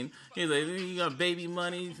Lil Wayne. He's like, you got baby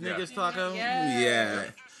money, niggas talking. Yeah.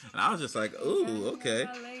 And I was just like, ooh, okay.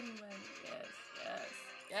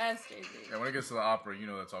 Yes, Jay-Z. Yeah, when it gets to the opera, you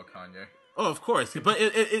know that's all Kanye. Oh, of course, but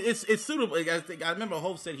it's suitable. I remember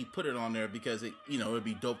Hope said he put it on there because it'd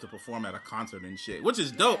be dope to perform at a concert and shit, which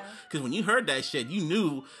is dope. Because when you heard that shit, you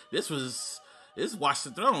knew this Watch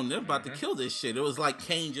the Throne. They're about to kill this shit. It was like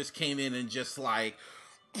Kane just came in and just like.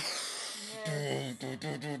 When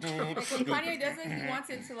Kanye does it, he wants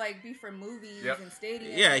it to like be for movies and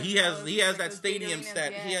stadiums. Yeah, he has that stadium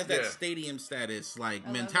status. He has that stadium status like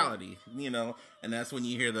mentality, and that's when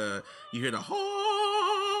you hear the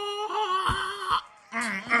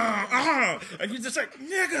and you're just like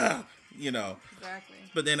nigga, Exactly.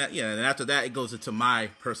 But then and after that it goes into my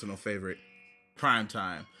personal favorite,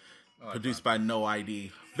 Primetime, produced by No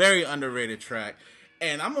ID. Very underrated track.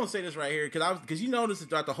 And I'm gonna say this right here because you notice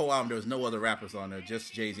throughout the whole album there was no other rappers on there,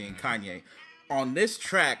 just Jay-Z and Kanye. On this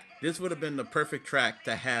track, this would have been the perfect track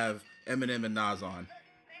to have Eminem and Nas on.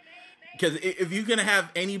 Because if you're gonna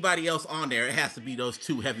have anybody else on there, it has to be those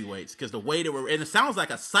two heavyweights. Because the way they were, and it sounds like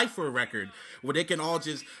a cypher record where they can all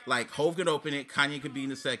just like Hov could open it, Kanye could be in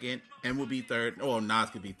the second, M would be third, or Nas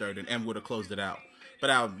could be third, and M would have closed it out. But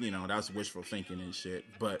that was wishful thinking and shit.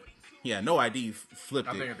 But yeah, No ID flipped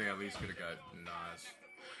it. I think they at least could have got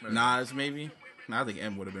Nas, maybe. I think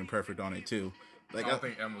M would have been perfect on it too. Like I don't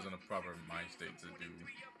think M was in a proper mind state to do.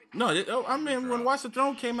 No, when Watch the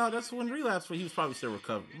Throne came out, that's when Relapse. He was probably still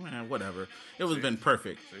recovering. Man, whatever. It would have been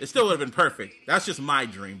perfect. It still would have been perfect. That's just my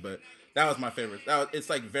dream, but that was my favorite. It's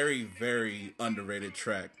like very, very underrated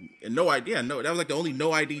track. And No Idea, that was like the only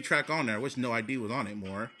No ID track on there. I wish No ID was on it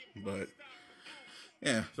more, but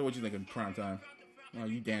yeah. So what you think of Primetime? Well,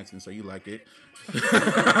 you dancing, so you liked it.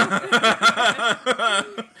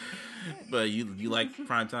 But you like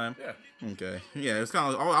Primetime? Yeah. Okay. Yeah, it's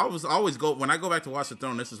kind of. I always go when I go back to Watch the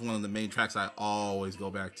Throne. This is one of the main tracks I always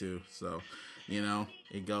go back to. So,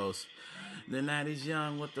 it goes. The night is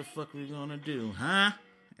young. What the fuck we gonna do, huh?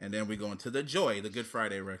 And then we go into the Joy, the Good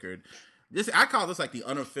Friday record. I call this like the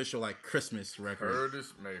unofficial like Christmas record.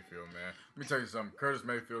 Curtis Mayfield, man. Let me tell you something. Curtis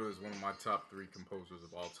Mayfield is one of my top 3 composers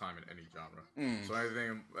of all time in any genre. So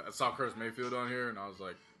I saw Curtis Mayfield on here, and I was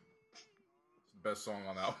like, best song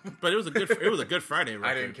on the album. But it was a Good Friday record.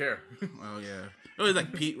 I didn't care. Oh yeah, it was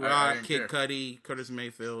like Pete Rock, Kid Cudi, Curtis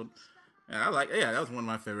Mayfield. Yeah, that was one of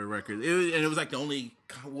my favorite records. It was like the only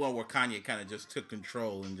one where Kanye kind of just took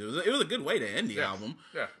control, and it was a good way to end the album.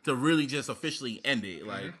 Yeah, to really just officially end it,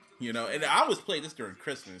 like and I always play this during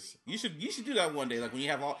Christmas. You should do that one day, like when you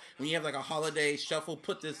have like a holiday shuffle,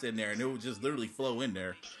 put this in there, and it will just literally flow in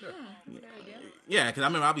there. Yeah, because I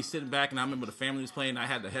remember I'll be sitting back, and I remember the family was playing. I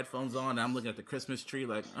had the headphones on, and I'm looking at the Christmas tree,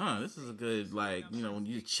 like, this is a good when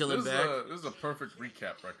you're chilling back. This is a perfect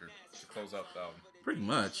recap record to close out the album. Pretty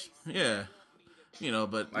much, yeah.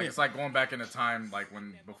 But like it's like going back in the time, like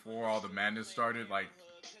before all the madness started. Like,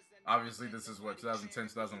 obviously, this is 2010,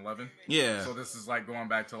 2011. Yeah. So this is like going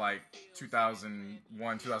back to like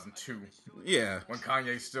 2001, 2002. Yeah. When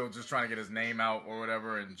Kanye's still just trying to get his name out or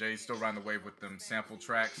whatever, and Jay's still riding the wave with them sample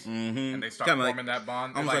tracks, and they start forming that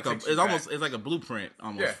bond. It's like a blueprint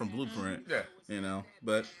from Blueprint. Yeah.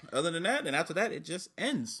 But other than that, and after that, it just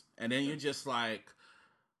ends, and then you're just like,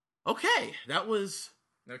 okay, that was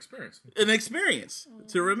an experience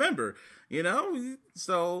to remember,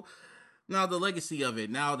 So now the legacy of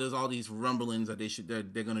it. Now there's all these rumblings that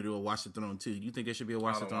they're going to do a Watch the Throne 2. Do you think there should be a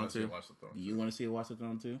Watch the Throne 2? Do you want to see a Watch the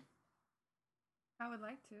Throne 2? I would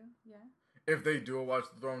like to. Yeah. If they do a Watch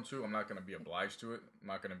the Throne 2, I'm not going to be obliged to it. I'm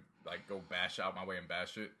not going to like go bash out my way and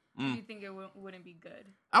bash it. Do you think it wouldn't be good?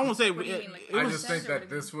 I won't say. I just think that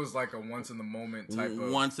this was like a once in the moment type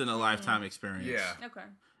of once in a lifetime experience. Yeah. Okay.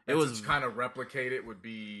 It was to kind of replicate it would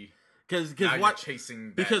be because what chasing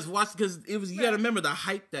that. because it was, you got to remember the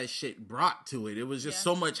hype that shit brought to it. It was just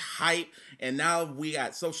so much hype, and now we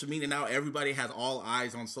got social media. Now everybody has all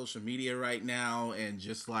eyes on social media right now, and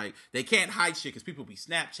just like they can't hide shit because people be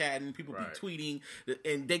Snapchatting, people be tweeting,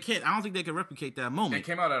 and they can't. I don't think they can replicate that moment. It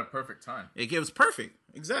came out at a perfect time. It was perfect.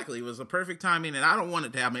 Exactly, it was a perfect timing, and I don't want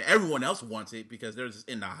it to happen. Everyone else wants it because they're just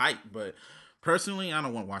in the hype, but personally, I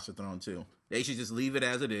don't want Watch the Throne 2. They should just leave it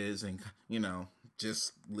as it is, and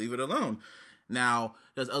just leave it alone. Now,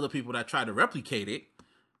 there's other people that try to replicate it,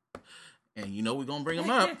 and we're going to bring them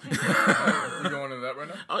up. We going into that right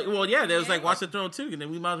now? Oh, well, yeah, there's like Watch the Throne 2, and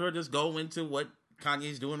then we might as well just go into what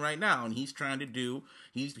Kanye's doing right now, and he's trying to do,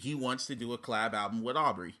 he wants to do a collab album with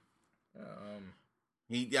Aubrey.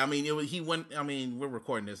 We're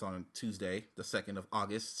recording this on Tuesday, the 2nd of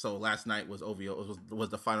August, so last night was was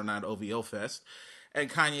the final night of OVO Fest. And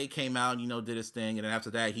Kanye came out, did his thing. And then after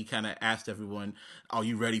that, he kind of asked everyone, are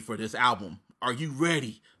you ready for this album? Are you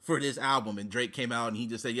ready for this album? And Drake came out and he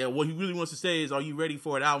just said, yeah, what he really wants to say is, are you ready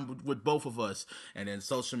for an album with both of us? And then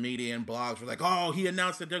social media and blogs were like, oh, he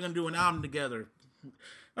announced that they're going to do an album together.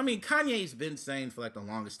 I mean, Kanye's been saying for like the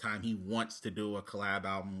longest time he wants to do a collab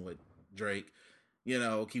album with Drake. He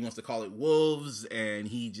wants to call it Wolves, and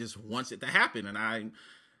he just wants it to happen. And I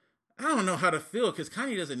don't know how to feel because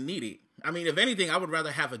Kanye doesn't need it. I mean, if anything, I would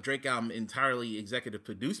rather have a Drake album entirely executive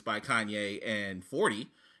produced by Kanye and 40,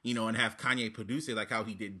 and have Kanye produce it like how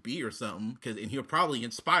he did B or something, and he'll probably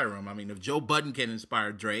inspire him. I mean, if Joe Budden can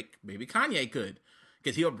inspire Drake, maybe Kanye could,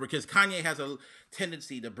 because Kanye has a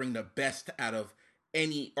tendency to bring the best out of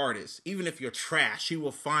any artist. Even if you're trash, he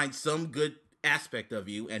will find some good aspect of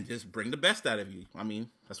you and just bring the best out of you. I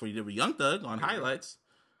mean, that's what he did with Young Thug on Highlights.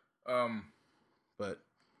 But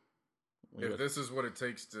if this is what it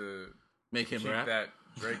takes to make him keep rap that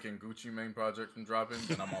Drake and Gucci Mane project from dropping,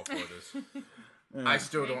 then I'm all for this. I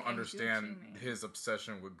still don't understand his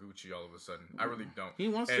obsession with Gucci all of a sudden. I really don't. He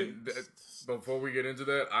wants to. Before we get into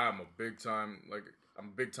that, I'm a big time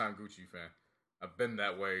Gucci fan. I've been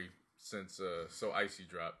that way since So Icy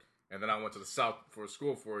dropped, and then I went to the South for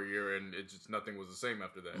school for a year, and nothing was the same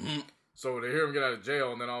after that. Mm-hmm. So to hear him get out of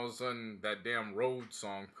jail, and then all of a sudden that damn Road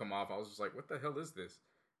song come off, I was just like, what the hell is this?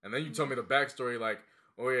 And then you told me the backstory, like,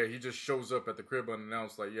 oh yeah, he just shows up at the crib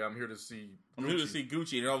unannounced, like, yeah, I'm here to see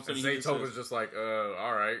Gucci. And all of a sudden Zaytoven's just like,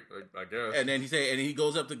 all right, I guess. And then he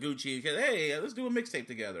goes up to Gucci and says, hey, let's do a mixtape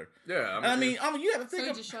together. Yeah, I mean, you have to think. So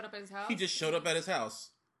he just showed up at his house. He just showed up at his house.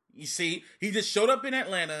 You see, he just showed up in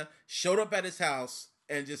Atlanta, showed up at his house,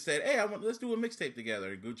 and just said, hey, let's do a mixtape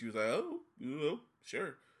together. And Gucci was like, oh,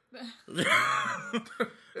 sure.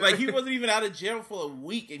 Like, he wasn't even out of jail for a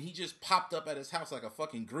week, and he just popped up at his house like a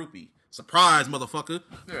fucking groupie. Surprise, motherfucker.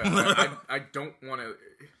 Yeah, I don't want to.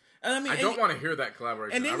 I don't want to hear that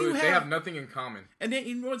collaboration. And then they have nothing in common. And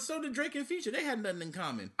then so did Drake and Future. They had nothing in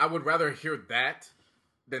common. I would rather hear that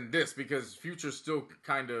than this, because Future still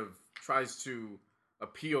kind of tries to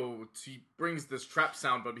appeal. He brings this trap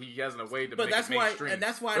sound, but he has a way to make it mainstream. And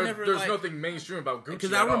that's why there's nothing mainstream about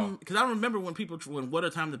Gucci Because I remember when What a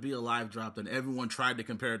Time to Be Alive dropped, and everyone tried to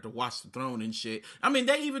compare it to Watch the Throne and shit. I mean,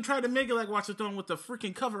 they even tried to make it like Watch the Throne with the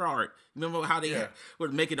freaking cover art. Remember how they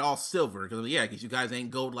would make it all silver? Because you guys ain't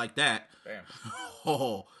gold like that. Damn.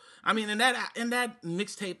 Oh. I mean, in that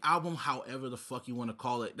mixtape album, however the fuck you want to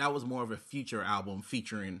call it, that was more of a Future album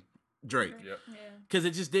featuring Drake. Yep. Because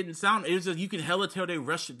it just didn't sound. It was just, you can hella tell they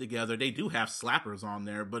rushed it together. They do have slappers on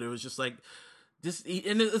there, but it was just like this.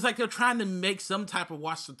 And it's like they're trying to make some type of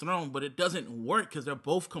Watch the Throne, but it doesn't work because they're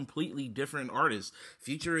both completely different artists.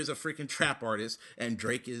 Future is a freaking trap artist, and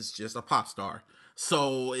Drake is just a pop star.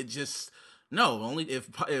 So it just only if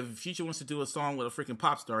Future wants to do a song with a freaking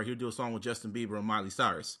pop star, he'll do a song with Justin Bieber and Miley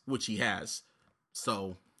Cyrus, which he has.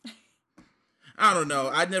 So. I don't know.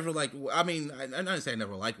 I never like. I mean, I didn't say I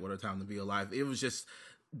never liked What a Time to Be Alive. It was just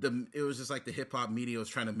like the hip hop media was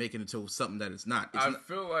trying to make it into something that it's not.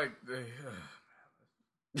 Feel like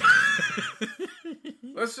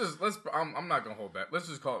I'm not gonna hold back. Let's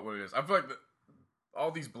just call it what it is. I feel like all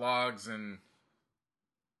these blogs and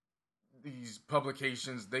these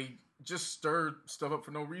publications, they just stir stuff up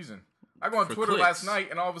for no reason. I go on Twitter last night,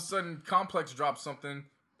 and all of a sudden, Complex drops something.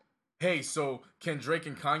 Hey, so can Drake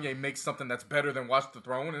and Kanye make something that's better than Watch the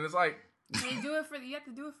Throne? And it's like, you have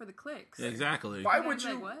to do it for the clicks. Exactly. Why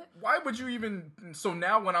would you even? So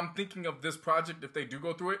now when I'm thinking of this project, if they do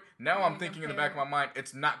go through it, now I'm thinking in the back of my mind,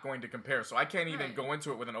 it's not going to compare. So I can't even go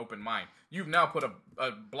into it with an open mind. You've now put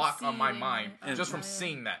a block on my mind just from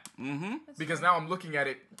seeing that. Mm-hmm. Because now I'm looking at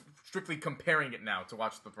it strictly comparing it now to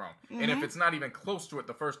Watch the Throne. And if it's not even close to it,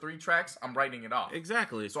 the first 3 tracks, I'm writing it off.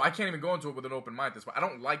 Exactly. So I can't even go into it with an open mind this way. I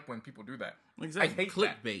don't like when people do that. Exactly. I hate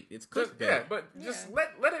clickbait. that. It's clickbait. Yeah, but just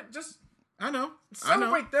let it just I know.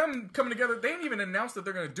 celebrate them coming together. They didn't even announce that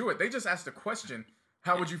they're going to do it. They just asked a question.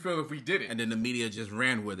 How would you feel if we did it? And then the media just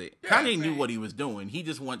ran with it. Yeah, Kanye knew what he was doing. He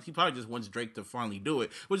probably just wants Drake to finally do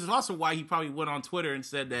it, which is also why he probably went on Twitter and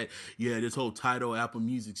said that, yeah, this whole Tidal Apple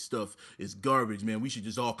Music stuff is garbage, man. We should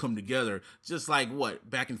just all come together. Just like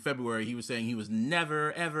back in February, he was saying he was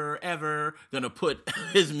never, ever, ever gonna put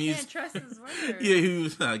his music. Can't trust his word. Yeah, he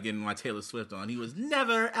was getting my Taylor Swift on. He was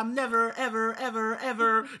I'm never, ever, ever,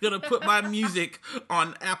 ever gonna put my music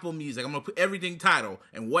on Apple Music. I'm gonna put everything Tidal.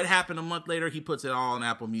 And what happened a month later? He puts it all on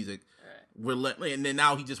Apple Music. Relentless, and then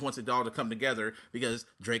now he just wants it all to come together because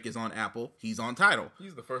Drake is on Apple, he's on Tidal.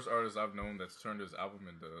 He's the first artist I've known that's turned his album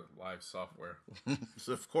into live software.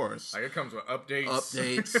 So of course, like it comes with updates.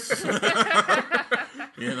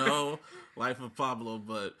 Life of Pablo.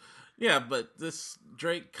 But yeah, but this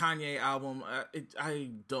Drake Kanye album,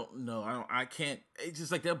 I don't know. I can't. It's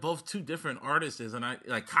just like they're both two different artists, and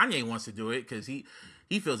Kanye wants to do it because he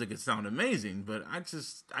feels it could sound amazing, but I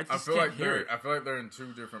just feel can't hear it. I feel like they're in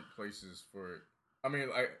two different places for it. I mean,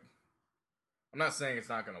 I'm not saying it's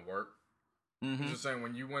not gonna work. I'm just saying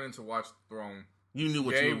when you went into Watch the Throne, you knew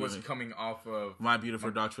what Ye you were was doing. coming off of My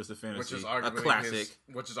Beautiful Dark Twisted Fantasy, which is arguably a classic.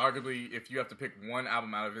 Which is arguably, if you have to pick one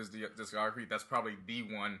album out of his discography, that's probably the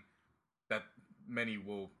one that many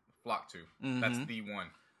will flock to. That's the one.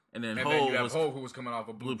 And then you have Hov, who was coming off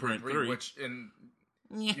of Blueprint 3, which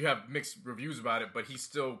you have mixed reviews about it, but he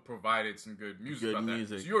still provided some good music about that.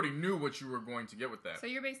 So you already knew what you were going to get with that. So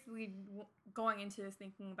you're basically going into this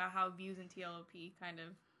thinking about how Views and TLOP kind of...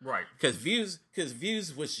 Right. Because Views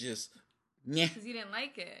was just... Because you didn't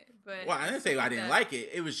like it, but... Well, I didn't say I didn't like it.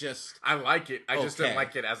 It was just... I like it. I just didn't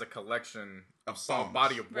like it as a collection of songs.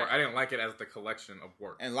 Body of work. Right. I didn't like it as the collection of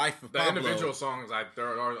work. And Life of the Pablo... individual songs, I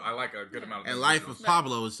like a good amount of. And Life of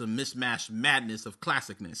Pablo is a mismatched madness of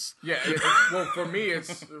classicness. Yeah. Well, for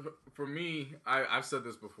me, I've said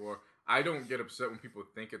this before. I don't get upset when people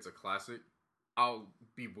think it's a classic. I'll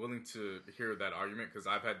be willing to hear that argument because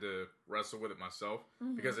I've had to wrestle with it myself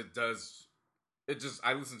because it does...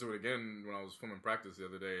 I listened to it again when I was filming practice the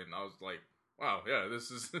other day, and I was like, wow, yeah,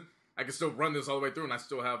 this is... I can still run this all the way through, and I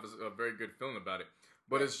still have a very good feeling about it.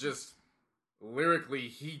 But it's just, lyrically,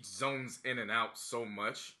 he zones in and out so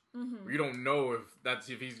much. You don't know if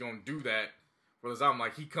he's going to do that for this album.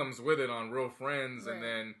 Like, he comes with it on Real Friends, and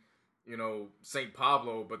then, St.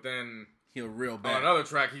 Pablo, but then... He'll reel back. On another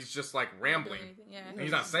track, he's just, like, rambling. Yeah.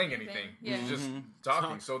 He's not saying anything. Yeah. He's just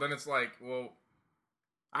talking. So then it's like, well...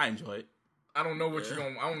 I enjoy it. I don't know what I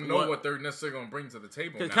don't know what they're necessarily gonna bring to the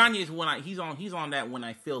table. Because Kanye's he's on that when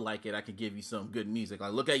I feel like it, I could give you some good music.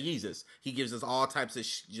 Like look at Yeezus, he gives us all types of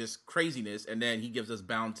just craziness, and then he gives us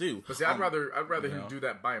Bound too. But see, I'd rather him do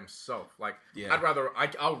that by himself. Like I'd rather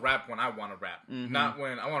I'll rap when I want to rap, not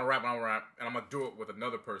when I want to rap when I want to rap, and I'm gonna do it with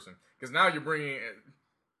another person. Because now you're bringing,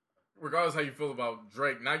 regardless how you feel about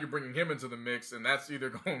Drake, now you're bringing him into the mix, and that's either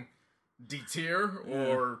going de-tier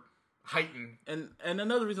or heighten. And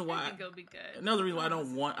another reason why I think it'll be good. Another reason why I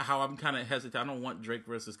don't want, how I'm kind of hesitant, I don't want Drake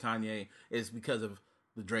versus Kanye is because of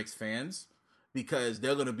the Drake's fans. Because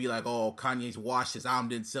they're going to be like, oh, Kanye's washed, his album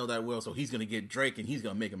didn't sell that well, so he's going to get Drake and he's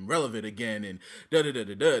going to make him relevant again and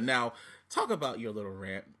da-da-da-da-da. Now, talk about your little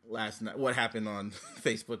rant last night. What happened on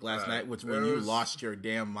Facebook last night, which when you lost your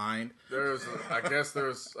damn mind. I guess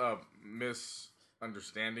there's a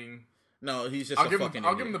misunderstanding. No, he's just fucking idiot.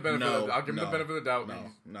 I'll give him the benefit of the doubt.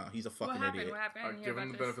 No, he's a fucking idiot. What happened? I'll give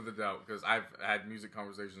him the benefit of the doubt because I've had music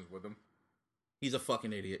conversations with him. He's a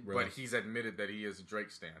fucking idiot, bro. But he's admitted that he is a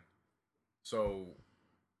Drake stan. So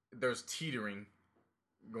there's teetering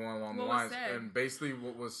going along the lines. And basically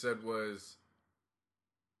what was said was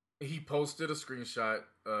he posted a screenshot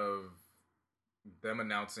of them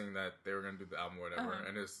announcing that they were going to do the album or whatever.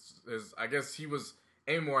 And his I guess he was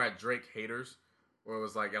aiming more at Drake haters. Where it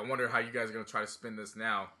was like, I wonder how you guys are going to try to spin this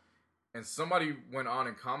now. And somebody went on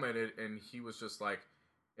and commented, and he was just like,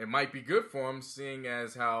 it might be good for him, seeing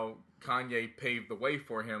as how Kanye paved the way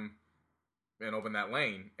for him and opened that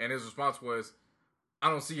lane. And his response was,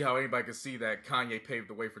 I don't see how anybody could see that Kanye paved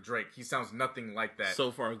the way for Drake. He sounds nothing like that.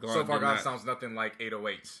 So Far Gone sounds nothing like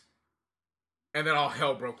 808s. And then all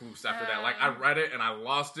hell broke loose after that. Like, I read it, and I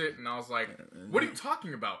lost it, and I was like, what are you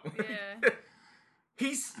talking about? Yeah.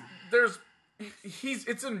 It's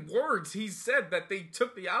in words. He said that they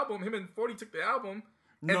took the album, him and 40 took the album,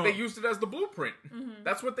 and they used it as the blueprint.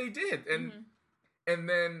 That's what they did. And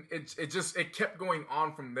then it kept going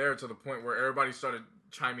on from there to the point where everybody started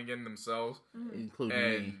chiming in themselves. Including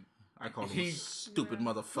me. I called him a stupid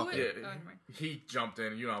motherfucker. Yeah, he jumped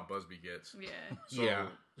in. You know how Busby gets. Yeah. So, yeah.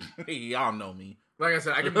 Y'all know me. Like I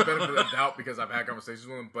said, I give him the benefit of the doubt because I've had conversations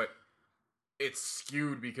with him, but it's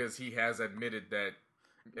skewed because he has admitted that.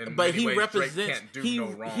 But he represents Drake can't do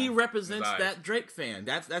no wrong. He represents that Drake fan.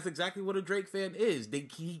 That's exactly what a Drake fan is.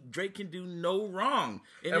 Drake can do no wrong.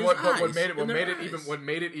 What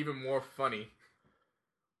made it even more funny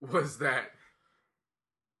was that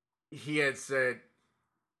he had said,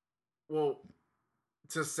 well,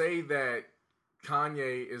 to say that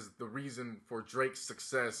Kanye is the reason for Drake's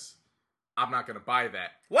success, I'm not going to buy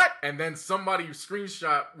that. What? And then somebody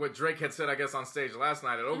screenshot what Drake had said, I guess, on stage last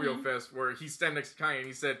night at OVO Fest, where he standing next to Kanye and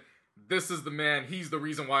he said, this is the man, he's the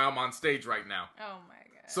reason why I'm on stage right now. Oh my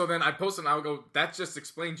God. So then I posted and I would go, that just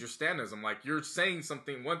explains your standism. Like, you're saying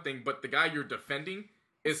something, one thing, but the guy you're defending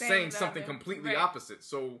is saying something completely opposite.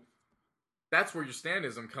 So that's where your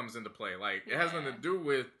standism comes into play. Like, it has nothing to do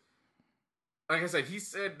with, like I said, he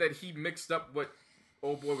said that he mixed up what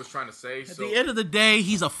old boy was trying to say. At the end of the day,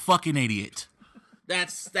 he's a fucking idiot.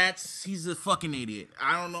 He's a fucking idiot.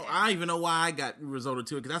 I don't know. I don't even know why I got resorted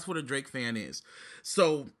to it, because that's what a Drake fan is.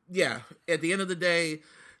 So, yeah, at the end of the day,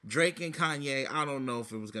 Drake and Kanye, I don't know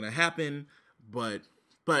if it was going to happen, but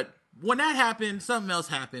when that happened, something else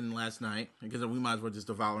happened last night, because we might as well just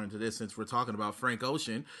devour into this since we're talking about Frank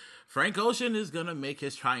Ocean. Frank Ocean is going to make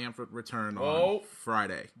his triumphant return on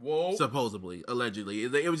Friday. Supposedly, allegedly.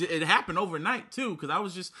 It happened overnight, too, because I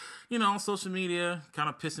was just, on social media, kind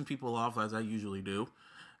of pissing people off, as I usually do,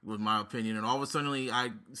 with my opinion. And all of a sudden,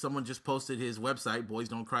 someone just posted his website,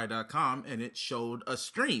 boysdon'tcry.com, and it showed a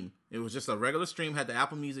stream. It was just a regular stream, had the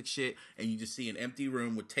Apple Music shit, and you just see an empty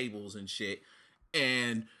room with tables and shit.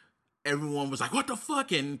 And everyone was like, what the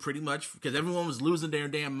fuck? And pretty much, because everyone was losing their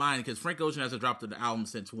damn mind, because Frank Ocean hasn't dropped an album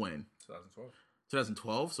since when?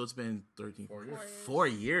 2012, so it's been 4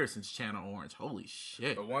 years since Channel Orange. Holy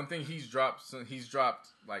shit. But one thing he's dropped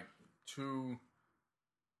like 2,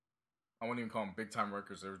 I wouldn't even call them big time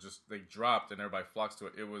records. They dropped and everybody flocks to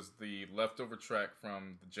it. It was the leftover track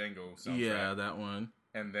from the Django soundtrack. Yeah, that one.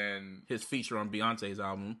 And then his feature on Beyonce's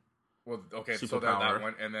album. Well, okay, so that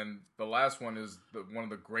one, and then the last one is one of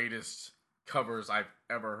the greatest covers I've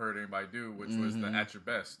ever heard anybody do, which was the At Your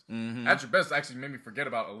Best. At Your Best actually made me forget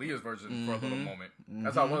about Aaliyah's version for a little moment.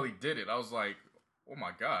 That's how well he did it. I was like, oh my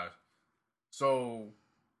God. So,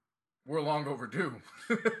 we're long overdue.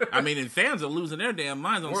 I mean, and fans are losing their damn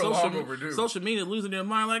minds on social media, losing their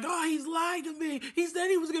mind, like, oh, he's lied to me. He said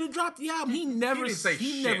he was going to drop the album. He never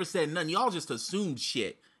said nothing. Y'all just assumed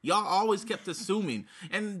shit. Y'all always kept assuming.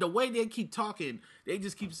 And the way they keep talking, they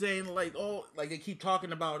just keep saying, like they keep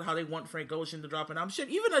talking about how they want Frank Ocean to drop an album. Shit,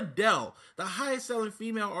 even Adele, the highest selling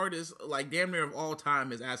female artist, like damn near of all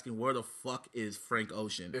time, is asking, where the fuck is Frank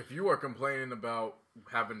Ocean? If you are complaining about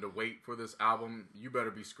having to wait for this album, you better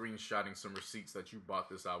be screenshotting some receipts that you bought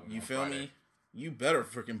this album. You feel me? You better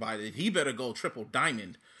freaking buy it. He better go triple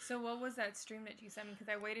diamond. So what was that stream that you sent me? Because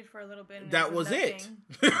I waited for a little bit. And that was it.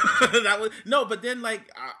 But then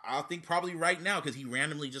I think probably right now, because he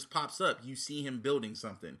randomly just pops up, you see him building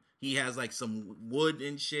something. He has like some wood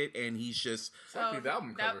and shit, and he's just the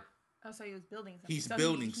album cover. Oh, so he was building something. He's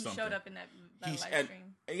building something. He showed up in that live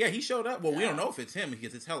stream. Yeah, he showed up. Well, we don't know if it's him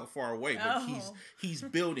because it's hella far away, but he's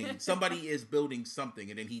building. Somebody is building something,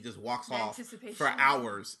 and then he just walks off for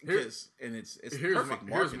hours. It's perfect marketing.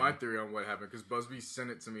 Here's my theory on what happened, because Busby sent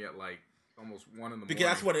it to me at like almost 1 in the morning. Because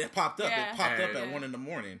that's what it popped up. Yeah. It popped up at 1 in the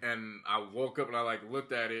morning. And I woke up and I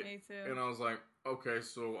looked at it. Me too. And I was like, okay,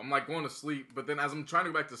 so I'm going to sleep. But then as I'm trying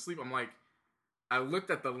to go back to sleep, I'm like, I looked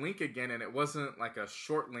at the link again, and it wasn't like a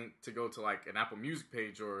short link to go to like an Apple Music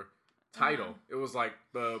page or title. It was like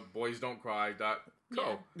the boysdon'tcry.co.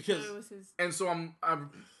 Yeah, because so it was his... And so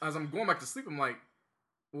as I'm going back to sleep, I'm like,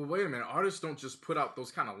 well, wait a minute. Artists don't just put out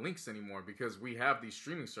those kind of links anymore because we have these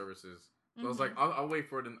streaming services. So I was like, I'll wait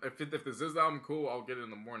for it. And if this is the album, cool, I'll get it in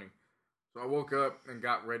the morning. So I woke up and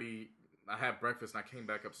got ready. I had breakfast, and I came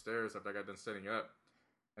back upstairs after I got done setting up.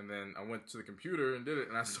 And then I went to the computer and did it,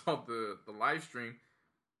 and I saw the live stream,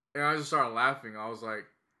 and I just started laughing. I was like,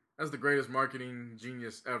 that's the greatest marketing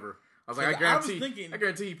genius ever. I was like, I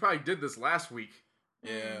guarantee he probably did this last week.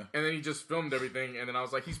 Yeah. And then he just filmed everything, and then I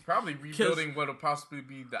was like, he's probably rebuilding what will possibly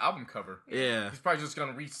be the album cover. Yeah. He's probably just going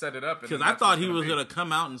to reset it up. Because I thought he was going to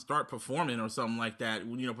come out and start performing or something like that,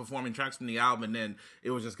 performing tracks from the album, and then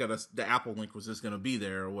it was just the Apple link was just going to be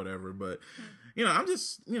there or whatever. But, I'm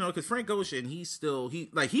just, because Frank Ocean, he's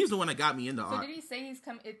the one that got me into art. So did he say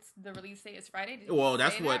it's the release date is Friday?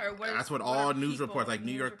 That's what all news reports, like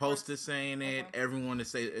New York Post is saying it. Everyone is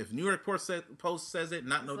saying, if New York Post says it,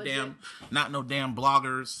 not no damn bloggers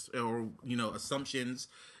or assumptions.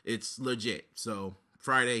 it's legit. So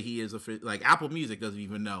Friday he is like Apple Music doesn't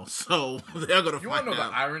even know, so they're gonna. You want to know the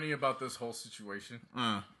irony about this whole situation?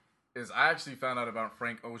 Is I actually found out about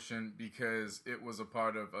Frank Ocean because it was a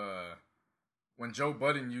part of when Joe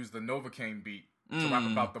Budden used the Novocaine beat to rap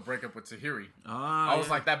about the breakup with Tahiri. I was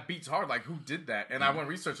like, that beat's hard. Like, who did that? And I went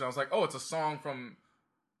researching. I was like, oh, it's a song from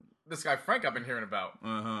this guy Frank I've been hearing about.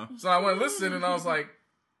 So I went listen, and I was like,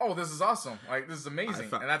 oh, this is awesome. Like, this is amazing.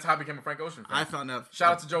 And that's how I became a Frank Ocean fan. I found out.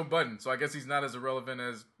 Shout out to Joe Budden. So I guess he's not as irrelevant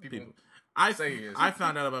as people. I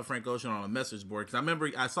found out about Frank Ocean on a message board because I remember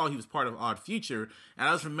I saw he was part of Odd Future, and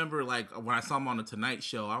I just remember like when I saw him on the Tonight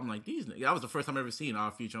Show, I'm like, these niggas. That was the first time I ever seen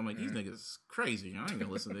Odd Future. I'm like, these niggas crazy. I ain't gonna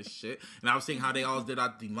listen to this shit. And I was seeing how they always did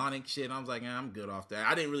that demonic shit. And I was like, I'm good off that.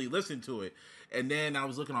 I didn't really listen to it. And then I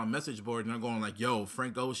was looking on message board, and they're going like, yo,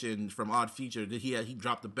 Frank Ocean from Odd Future, he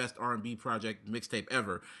dropped the best R&B project mixtape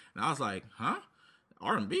ever. And I was like, huh?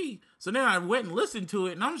 R&B? So then I went and listened to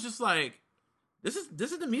it, and I was just like, this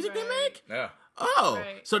is the music they make? Yeah. Oh,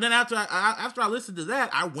 right. So then after I listened to that,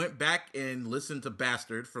 I went back and listened to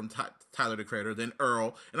Bastard from Tyler the Creator, then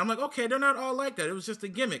Earl, and I'm like, okay, they're not all like that. It was just a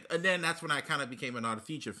gimmick. And then that's when I kind of became an Odd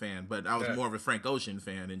Future fan, but I was more of a Frank Ocean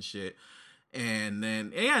fan and shit. And then,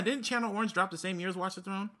 didn't Channel Orange drop the same year as Watch the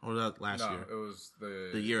Throne? Or was that last year? No, it was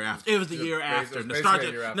the year after. It was the year after.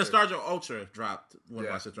 Nostalgia Ultra dropped when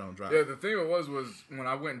Watch the Throne dropped. Yeah, the thing was when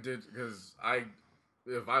I went and did, because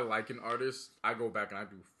if I like an artist, I go back and I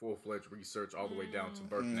do full-fledged research all the way down to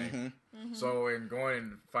birth name. So in going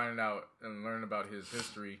and finding out and learning about his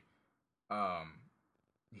history,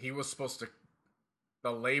 he was supposed to,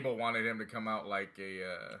 the label wanted him to come out like a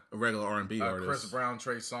regular R&B artist. Chris Brown,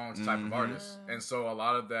 Trey Songz type of artist. And so a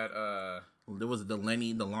lot of that... there was the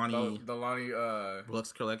Lonnie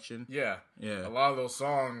Lux collection. Yeah. A lot of those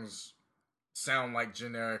songs sound like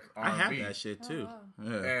generic R&B. I have that shit too.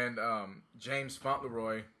 Yeah. And James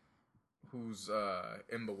Fauntleroy, who's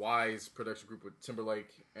in the Wise production group with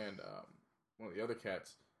Timberlake and one of the other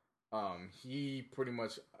cats, he pretty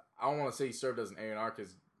much, I don't want to say he served as an A&R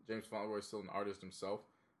because James Fauntleroy is still an artist himself,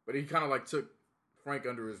 but he kind of like took Frank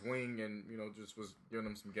under his wing and, just was giving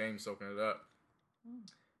him some game, soaking it up.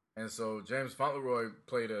 And so James Fauntleroy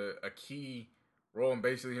played a key role in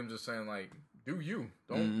basically him just saying like, do you.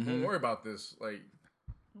 Don't worry about this. Like,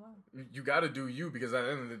 you got to do you, because at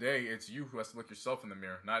the end of the day, it's you who has to look yourself in the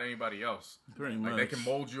mirror, not anybody else. Pretty much. They can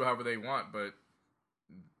mold you however they want, but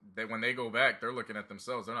when they go back, they're looking at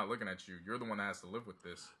themselves. They're not looking at you. You're the one that has to live with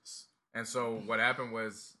this. And so what happened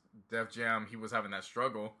was Def Jam, he was having that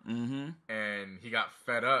struggle, and he got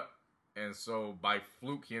fed up. And so by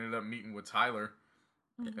fluke, he ended up meeting with Tyler.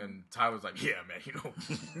 And Tyler's like, yeah, man,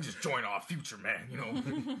 just join Odd Future,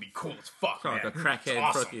 man. Be cool as fuck, man. Like a crackhead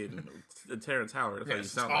awesome. Fucking Terrence Howard. That's how you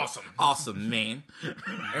sound. Awesome. Like. Awesome, man.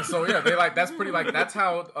 And so, yeah, that's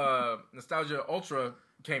how Nostalgia Ultra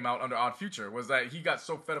came out under Odd Future, was that he got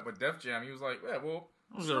so fed up with Def Jam, he was like, yeah, well,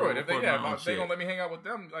 screw it. If they gonna let me hang out with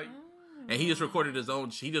them, like... And he just recorded his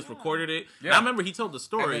own. He just recorded it. Yeah. I remember he told the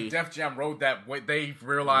story. And then Def Jam wrote that. They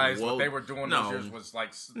realized what they were doing those years was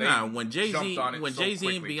like. When Jay-Z and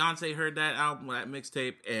Beyonce heard that album, that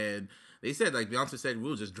mixtape, and they said like Beyonce said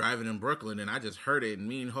we were just driving in Brooklyn, and I just heard it, and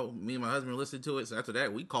me and my husband listened to it. So after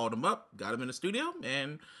that, we called him up, got him in the studio,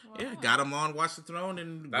 and got him on Watch the Throne,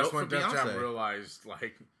 and that's when Def Jam realized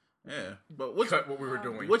like. Yeah, but cut what we were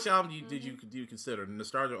doing. Which album do you consider,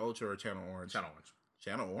 Nostalgia Ultra or Channel Orange? Channel Orange.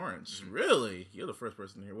 Channel Orange, really? You're the first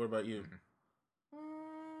person here. What about you?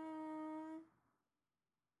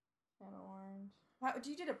 Channel Orange.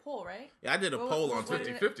 You did a poll, right? Yeah, I did a poll on Twitter.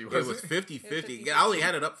 50-50. It was 50-50. I only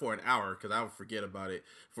had it up for an hour because I would forget about it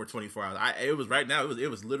for 24 hours. It was right now. It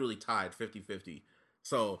was literally tied 50-50.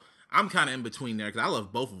 So I'm kind of in between there because I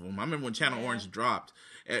love both of them. I remember when Channel Orange dropped,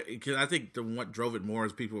 because I think what drove it more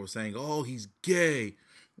is people were saying, "Oh, he's gay."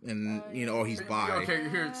 And or he's bi.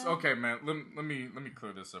 Okay, man. Let me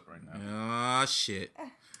clear this up right now. Ah, shit.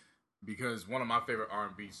 Because one of my favorite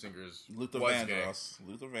R&B singers, Luther Vandross.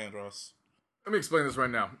 Let me explain this right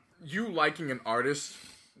now. You liking an artist,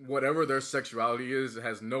 whatever their sexuality is,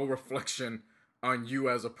 has no reflection on you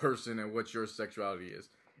as a person and what your sexuality is.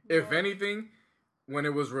 If anything, when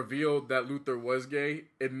it was revealed that Luther was gay,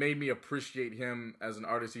 it made me appreciate him as an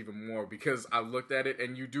artist even more, because I looked at it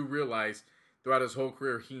and you do realize throughout his whole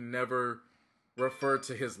career, he never referred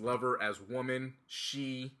to his lover as woman,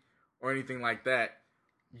 she, or anything like that.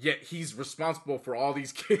 Yet he's responsible for all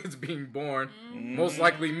these kids being born, most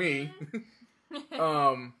likely me.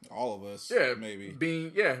 All of us, maybe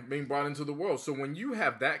being brought into the world. So when you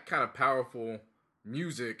have that kind of powerful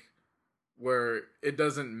music, where it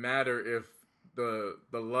doesn't matter if the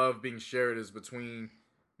love being shared is between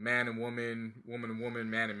man and woman, woman and woman,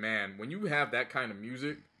 man and man. When you have that kind of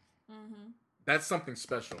music, that's something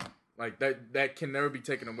special. Like that can never be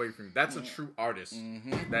taken away from you. That's a true artist.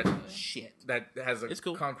 That has a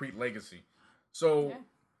concrete legacy. So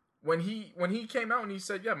when he came out and he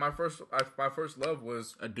said, "Yeah, my first love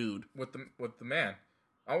was a dude with the man,"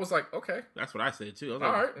 I was like, "Okay, that's what I said too." I was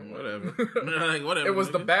all like, right, whatever. Like, whatever. It was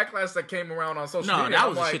the backlash that came around on social media. No, that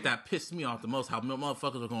was the shit that pissed me off the most. How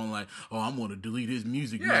motherfuckers were going like, "Oh, I'm going to delete his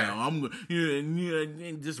music now." I'm going,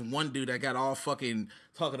 and just one dude that got all fucking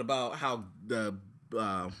talking about how the.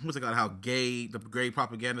 What's it called? How the gay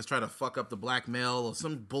propagandists try to fuck up the black male or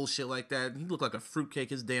some bullshit like that. He looked like a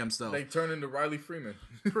fruitcake his damn self. They turned into Riley Freeman,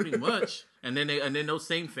 pretty much. And then those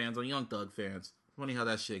same fans are Young Thug fans. Funny how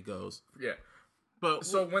that shit goes. Yeah, but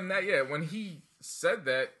so when he said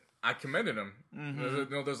that, I commended him.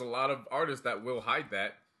 There's a lot of artists that will hide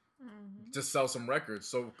that to sell some records.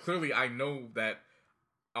 So clearly, I know that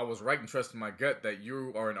I was right and trusting my gut that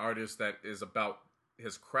you are an artist that is about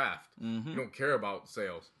his craft. You don't care about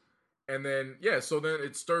sales. And then so then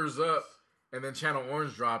it stirs up, and then Channel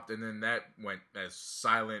Orange dropped, and then that went as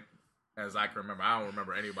silent as I can remember. I don't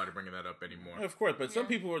remember anybody bringing that up anymore. Of course, but some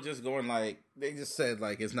people were just going like, they just said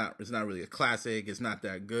like it's not really a classic, it's not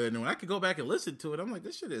that good. And when I could go back and listen to it, I'm like,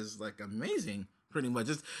 this shit is like amazing. Pretty much.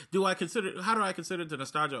 How do I consider the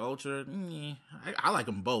Nostalgia Ultra? I like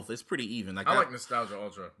them both. It's pretty even. I like Nostalgia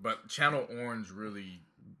Ultra, but Channel Orange really.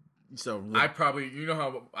 So I probably,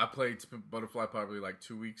 how I played Butterfly probably like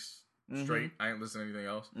 2 weeks straight. I ain't listened to anything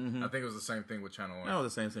else. I think it was the same thing with Channel Orange. No, the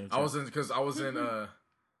same thing. I was in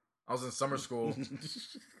summer school.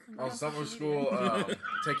 I was in summer school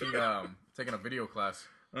taking a video class,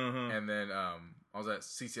 and then I was at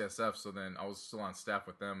CCSF. So then I was still on staff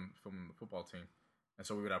with them from the football team, and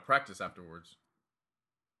so we would have practice afterwards.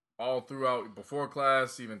 All throughout, before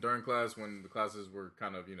class, even during class, when the classes were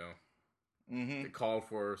kind of they called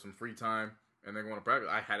for some free time, and then going to practice.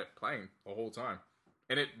 I had it playing the whole time,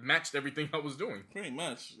 and it matched everything I was doing. Pretty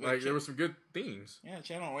much, like there were some good themes. Yeah,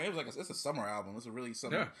 Channel Orange. It was like it's a summer album. It's a really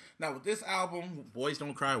summer. Yeah. Now with this album, Boys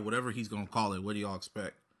Don't Cry, whatever he's gonna call it, what do y'all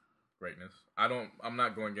expect? Greatness. I'm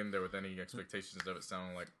not going in there with any expectations of it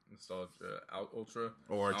sounding like Nostalgia Ultra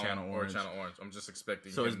or Channel Orange. I'm just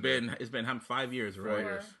expecting. So it's been 5 years,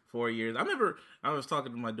 right? 4 years. I remember I was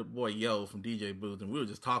talking to my boy Yo from DJ Booth, and we were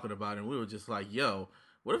just talking about it. And we were just like, "Yo,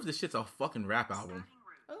 what if this shit's a fucking rap album?"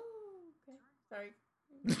 Oh, okay. Sorry.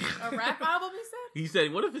 A rap album? He said. He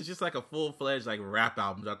said, "What if it's just like a full-fledged like rap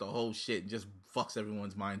album that the whole shit just fucks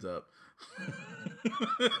everyone's minds up?"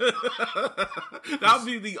 That would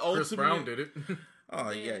be the ultimate. Chris Brown did it.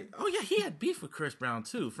 Oh yeah. He had beef with Chris Brown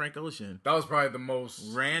too. Frank Ocean. That was probably the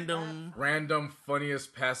most random,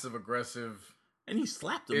 funniest, passive aggressive, and he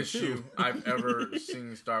slapped him issue too. I've ever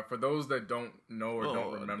seen start. For those that don't know or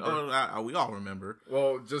don't remember, we all remember.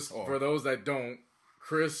 Well, for those that don't,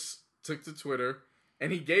 Chris took to Twitter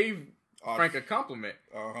and he gave Frank a compliment.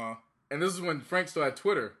 And this is when Frank still had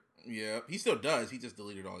Twitter. Yeah, he still does. He just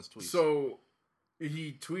deleted all his tweets. So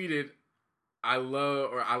he tweeted, I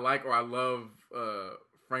love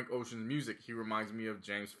Frank Ocean's music. He reminds me of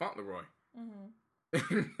James Fauntleroy.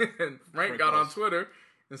 And Frank got on Twitter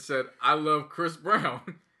and said, I love Chris Brown.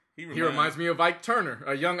 He reminds me of Ike Turner,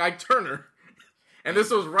 a young Ike Turner. And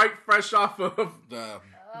this was right fresh off of the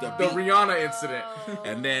Rihanna incident.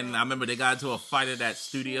 And then I remember they got into a fight at that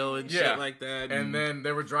studio and shit like that. And then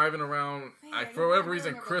they were driving around. For whatever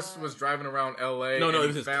reason, Chris was driving around L.A. No, it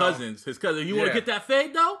was his cousins. His cousin. You want to get that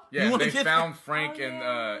fade, though? Yeah, they found Frank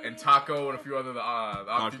and Taco and a few other the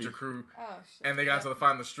Odd Future crew. Oh, shit. And they got to the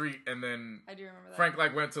fight in the street. And then I do remember that. Frank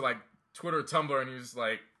went to Twitter, Tumblr, and he was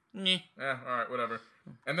like, all right, whatever.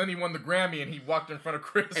 And then he won the Grammy, and he walked in front of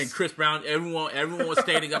Chris. And Chris Brown, everyone was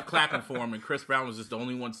standing up clapping for him, and Chris Brown was just the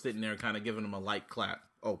only one sitting there kind of giving him a light clap.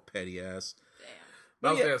 Oh, petty ass.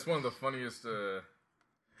 Damn. That's one of the funniest... one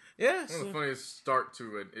of the funniest start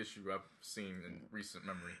to an issue I've seen in recent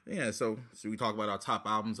memory. Yeah, so should we talk about our top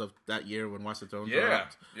albums of that year when Watch the Throne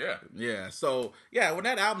dropped? Yeah. So, when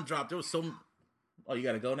that album dropped, there was some... Oh, you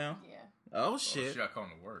got to go now? Yeah. Oh, shit. She got called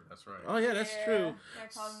to work. That's right. Oh, yeah, that's true.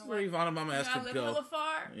 So Ivana Mama has to go.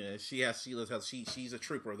 Far. Yeah, she's a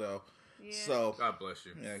trooper, though. Yeah. So God bless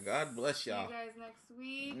you. Yeah, God bless y'all. See you guys next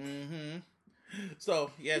week. So,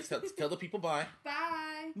 tell the people bye.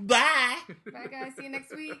 Bye. Bye. Bye, guys. See you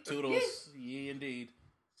next week. Toodles. Yeah, indeed.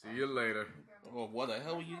 See you later. Oh, what the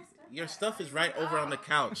hell? Your stuff is right over on the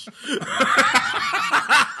couch.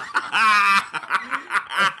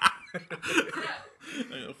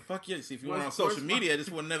 Fuck yeah. See, if you went on social media, this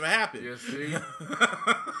would never happen. Yeah, see?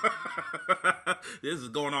 This is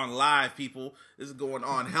going on live, people. This is going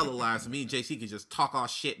on hella live. So me and JC can just talk all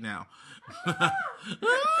shit now. All right,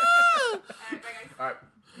 bye, guys. All right.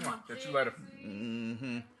 Catch you later.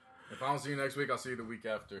 Mm-hmm. If I don't see you next week, I'll see you the week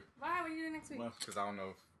after. Why? What are you doing next week? Because I don't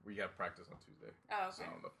know if we have practice on Tuesday. Oh, So okay.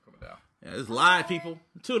 I don't know if I'm coming down. Yeah, it's live, people.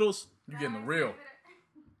 Toodles. You getting the real.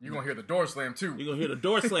 You're going to hear the door slam, too. You're going to hear the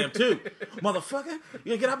door slam, too. Motherfucker,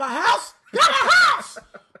 you going to get out my house? Get out of my house!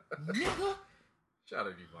 Nigga. Shout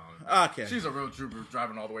out to Yvonne. Okay. She's a real trooper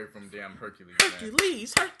driving all the way from damn Hercules.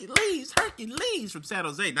 Hercules from San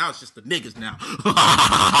Jose. Now it's just the niggas now.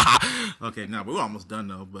 Okay, now we're almost done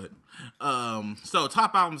though. But so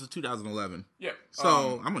top albums of 2011. Yeah.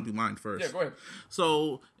 So I'm gonna do mine first. Yeah, go ahead.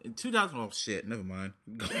 So in 2000, oh shit, never mind.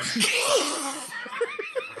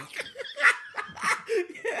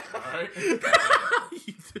 All right.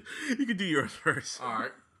 You can do yours first. All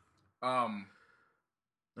right.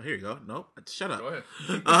 Oh, here you go. Nope. Shut up. Go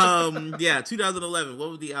ahead. Yeah, 2011.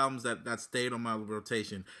 What were the albums that stayed on my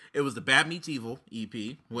rotation? It was the Bad Meets Evil EP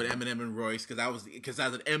with Eminem and Royce, because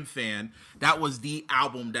as an M fan, that was the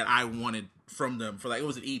album that I wanted from them. For like, it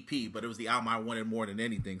was an EP, but it was the album I wanted more than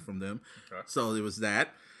anything from them. Okay. So it was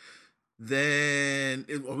that. Then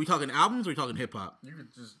are we talking albums or are we talking hip hop? You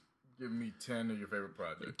could just give me 10 of your favorite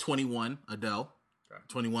projects. 21, Adele. Okay.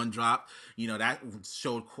 21 dropped. You know, that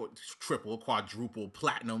showed triple, quadruple,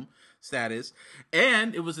 platinum status.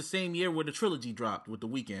 And it was the same year where the trilogy dropped with The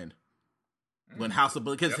Weeknd. When House of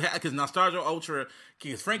Because Nostalgia Ultra,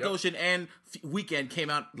 because Frank Ocean and Weeknd came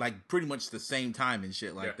out like pretty much the same time and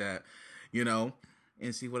shit like that. You know?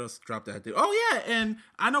 And see what else dropped that day. Oh, yeah. And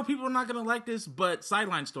I know people are not going to like this, but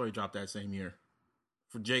Sideline Story dropped that same year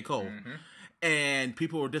for J. Cole. Mm-hmm. And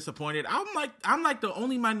people were disappointed. I'm like the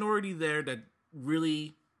only minority there that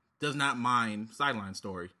really does not mind Sideline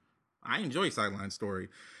Story. I enjoy Sideline Story.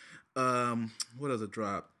 What does it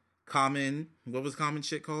drop? Common. What was Common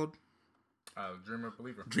shit called? Dreamer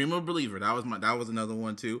Believer. Dreamer Believer. That was another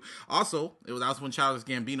one too. Also, that was when Childish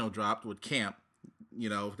Gambino dropped with Camp. You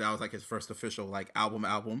know, that was like his first official like album.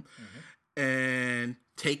 Mm-hmm. And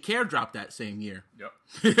Take Care dropped that same year.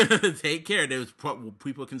 Yep. Take Care. There was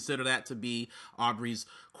people consider that to be Aubrey's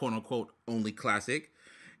quote unquote only classic.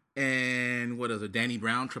 And what is it? Danny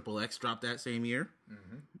Brown, Triple X dropped that same year.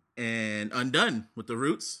 Mm-hmm. And Undone with The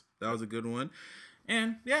Roots. That was a good one.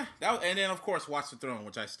 And yeah, and then of course Watch the Throne,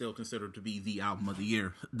 which I still consider to be the album of the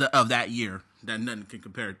year, of that year, that nothing can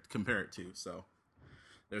compare it to. So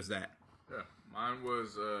there's that. Yeah, mine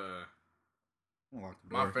was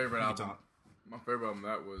my favorite album. My favorite album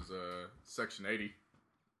that was Section 80.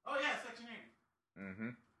 Oh yeah, Section 80. Mm-hmm.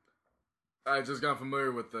 I just got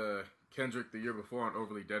familiar with Kendrick the year before on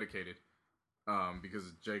Overly Dedicated, because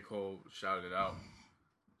J. Cole shouted it out.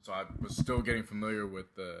 So I was still getting familiar with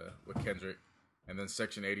Kendrick, and then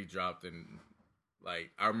Section 80 dropped, and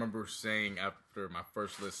like I remember saying after my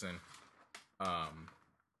first listen,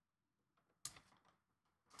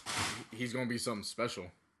 he's gonna be something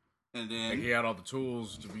special. And then like, he had all the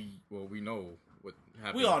tools to be. Well, we know what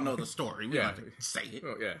happened. We all know the story. We don't have to say it.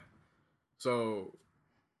 Well, yeah. So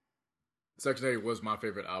Section 80 was my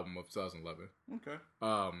favorite album of 2011. Okay.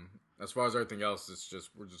 As far as everything else,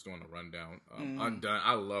 we're just doing a rundown. Undone,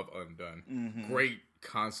 I love Undone. Mm-hmm. Great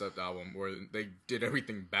concept album where they did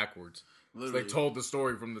everything backwards. So they told the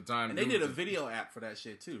story from the time. And they did a video app for that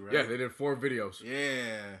shit too, right? Yeah, they did 4 videos.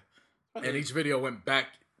 Yeah. Okay. And each video went back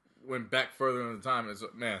further in the time. And so,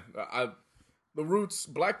 man, the Roots,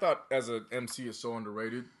 Black Thought as an MC is so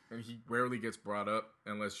underrated, and he rarely gets brought up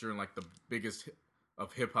unless you're in like the biggest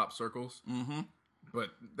of hip hop circles. Mm-hmm. But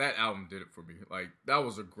that album did it for me. Like, that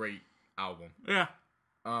was a great album. Yeah.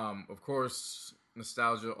 Of course,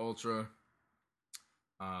 Nostalgia Ultra.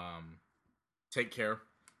 Take Care.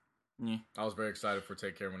 Yeah. I was very excited for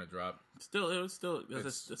Take Care when it dropped. It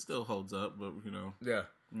still holds up, but you know. Yeah.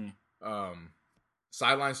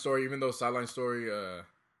 Sideline Story, even though Sideline Story, a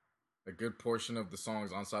good portion of the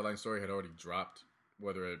songs on Sideline Story had already dropped,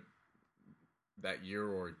 whether that year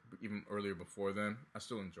or even earlier before then, I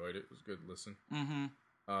still enjoyed it. It was a good listen. Mm-hmm.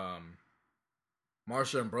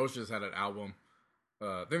 Marsha Ambrosius had an album.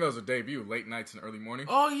 I think that was a debut, Late Nights and Early Mornings.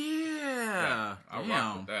 Oh, yeah. I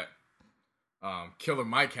rocked with that. Killer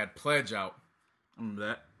Mike had Pledge out. I remember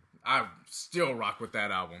that. I still rock with that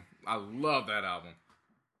album. I love that album.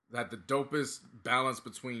 It had the dopest balance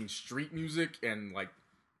between street music and like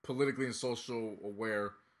politically and social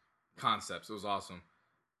aware concepts. It was awesome.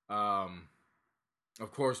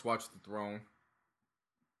 Of course, Watch the Throne.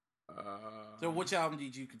 So which album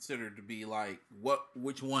did you consider to be like,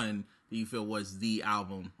 which one do you feel was the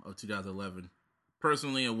album of 2011?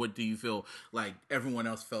 Personally, and what do you feel like everyone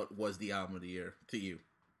else felt was the album of the year to you?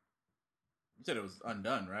 You said it was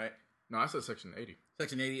undone, right? No, I said Section 80.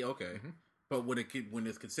 Section 80, okay. Mm-hmm. But when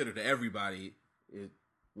it's considered to everybody,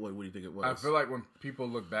 what do you think it was? I feel like when people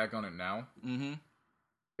look back on it now,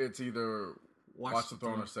 it's either Watch the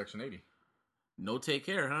Throne or Section 80. No Take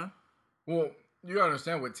Care, huh? Well, you gotta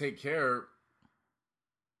understand with Take Care,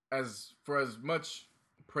 for as much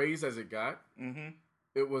praise as it got,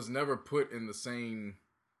 it was never put in the same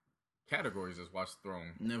categories as Watch the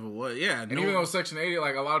Throne. Never was, yeah. And even though Section 80,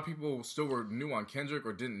 like a lot of people still were new on Kendrick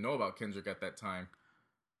or didn't know about Kendrick at that time,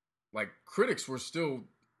 like critics were still.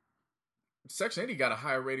 Section 80 got a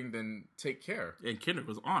higher rating than Take Care. And Kendrick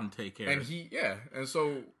was on Take Care. And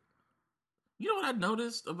so. You know what I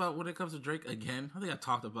noticed about when it comes to Drake again? I think I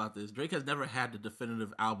talked about this. Drake has never had the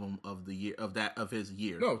definitive album of the year of his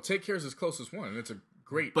year. No, Take Care is his closest one, and it's a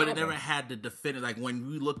great but album. It never had the definitive, like when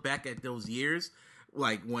we look back at those years,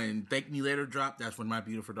 like when Thank Me Later dropped, that's when My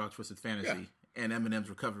Beautiful Dark Twisted Fantasy and Eminem's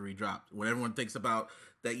Recovery dropped. When everyone thinks about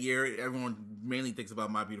that year, everyone mainly thinks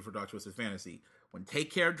about My Beautiful Dark Twisted Fantasy. When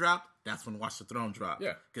Take Care dropped, that's when Watch the Throne dropped.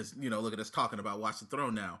 Yeah. Because, look at us talking about Watch the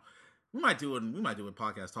Throne now. We might do a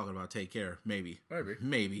podcast talking about Take Care, maybe.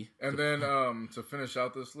 And then to finish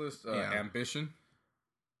out this list, Ambition.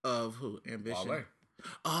 Of who? Ambition. Wale.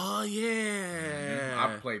 Oh yeah,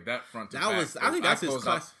 I played that front to back. I think that's his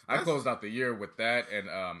class. I closed out the year with that and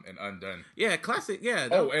Undone. Yeah, classic. Yeah.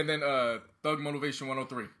 And then Thug Motivation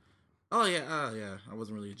 103. Oh yeah. I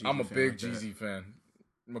wasn't really a Jeezy fan. I'm a big Jeezy fan.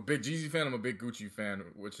 I'm a big Jeezy fan. I'm a big Gucci fan,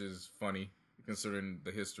 which is funny considering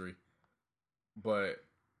the history. But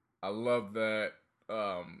I love that.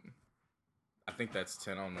 I think that's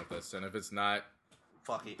 10. I don't know if that's 10. If it's not,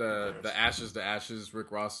 fuck it. The Ashes to Ashes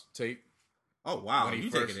Rick Ross tape. Oh wow,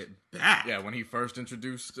 you taking it back? Yeah, when he first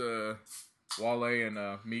introduced Wale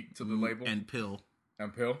and Meek to the label and Pill.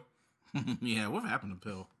 Yeah, what happened to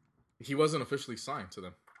Pill? He wasn't officially signed to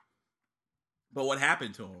them. But what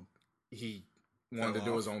happened to him? He wanted to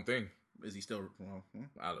do his own thing. Is he still? Well,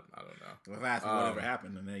 I don't know. Well, if I ask you whatever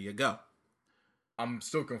happened, and there you go. I'm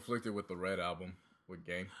still conflicted with the Red album with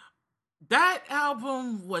Game. That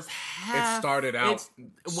album was half. It started out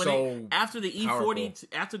after the E40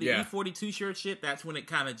 powerful. E42 shirt shit. That's when it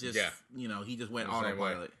kind of just he just went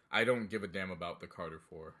autopilot. I don't give a damn about the Carter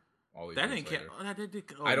 4. All these that years didn't later.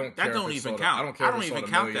 count. I don't. That don't even count. I don't care. I don't even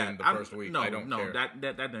count that. The first week. No, I don't care.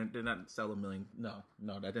 That did not sell a million.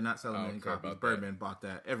 No, that did not sell a million copies. Birdman bought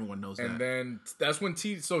that. Everyone knows that. And then that's when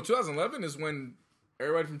So 2011 is when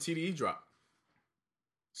everybody from TDE dropped.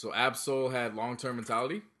 So Absol had Long Term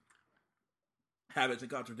Mentality. Habits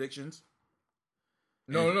and Contradictions.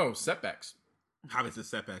 No, Setbacks. Habits and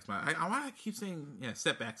Setbacks. I keep saying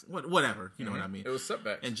Setbacks. Whatever. You know what I mean. It was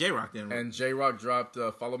Setbacks. And J-Rock then. And J-Rock dropped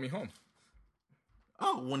Follow Me Home.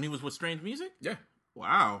 Oh, when he was with Strange Music? Yeah.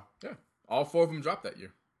 Wow. Yeah. All 4 of them dropped that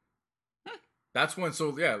year. That's when.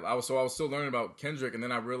 I was still learning about Kendrick, and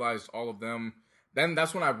then I realized all of them. Then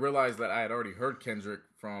that's when I realized that I had already heard Kendrick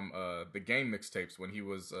from the Game mixtapes when he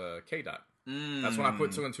was K-Dot. That's when I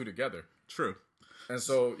put 2 and 2 together. True. And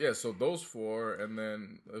so those 4, and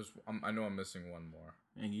then I know I'm missing one more.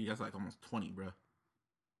 And you guys like almost 20, bro.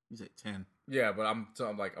 You said 10. Yeah, but I'm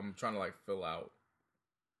trying to fill out.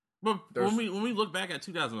 But when we look back at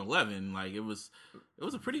 2011, like it was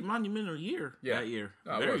a pretty monumental year that year.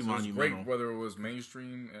 Very monumental. It was great, whether it was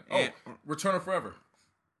mainstream and Return of Forever.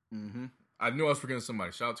 Mm-hmm. I knew I was forgetting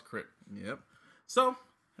somebody. Shout out to Crit. Yep. So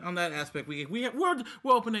on that aspect, we're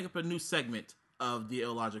opening up a new segment of the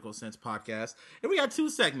iLLogical Sense podcast, and we got 2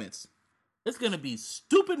 segments. It's gonna be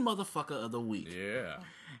Stupid Motherfucker of the Week. Yeah.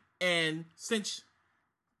 And since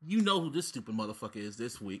you know who this stupid motherfucker is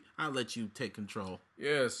this week, I'll let you take control.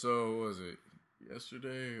 Yeah. So was it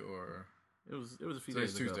yesterday or it was a few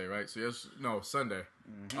days ago? Tuesday, right? So Sunday.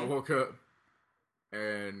 Mm-hmm. I woke up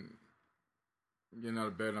and getting out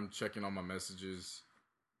of bed. I'm checking all my messages,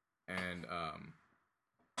 and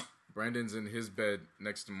Brandon's in his bed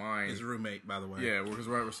next to mine. His roommate, by the way. Yeah, because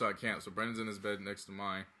we're at camp. So Brandon's in his bed next to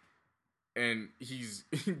mine. And he's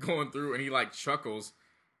going through and he chuckles.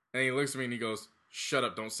 And he looks at me and he goes, "Shut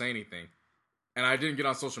up, don't say anything." And I didn't get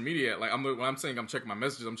on social media. When I'm saying I'm checking my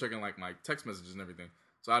messages, I'm checking my text messages and everything.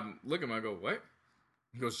 So I'm looking at him, I go, "What?"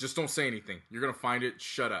 He goes, "Just don't say anything. You're going to find it.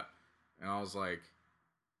 Shut up." And I was like,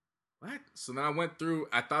 "What?" So then I went through.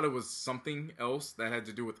 I thought it was something else that had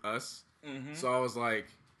to do with us. Mm-hmm. So I was like,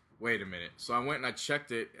 wait a minute. So I went and I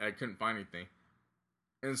checked it. I couldn't find anything.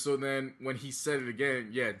 And so then when he said it again,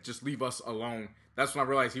 yeah, just leave us alone. That's when I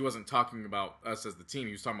realized he wasn't talking about us as the team.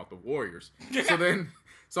 He was talking about the Warriors.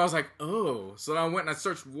 So I was like, oh. So then I went and I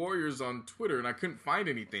searched Warriors on Twitter and I couldn't find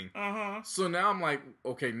anything. So now I'm like,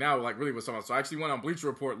 okay, now like really what's up? So I actually went on Bleacher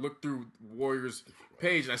Report, looked through Warriors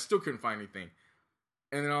page, and I still couldn't find anything.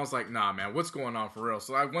 And then I was like, nah, man, what's going on for real?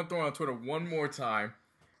 So I went through on Twitter one more time,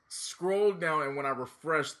 scrolled down, and when I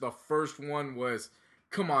refreshed, the first one was,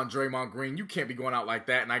 come on, Draymond Green, you can't be going out like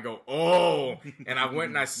that. And I go, oh. And I went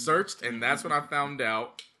and I searched, and that's when I found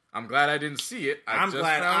out. I'm glad I didn't see it. I'm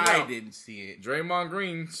glad I didn't see it. Draymond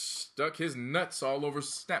Green stuck his nuts all over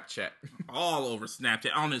Snapchat. All over Snapchat,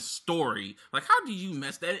 on his story. Like, how do you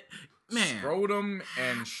mess that? Man. Scrotum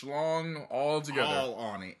and schlong all together. All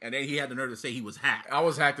on it. And then he had the nerve to say he was hacked. I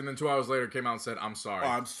was hacked, and then 2 hours later came out and said, I'm sorry. Oh,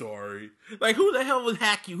 I'm sorry. Like, who the hell would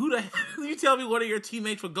hack you? Who the hell? You tell me one of your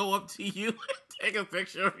teammates would go up to you and take a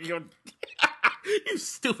picture of your... You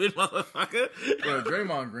stupid motherfucker. Bro,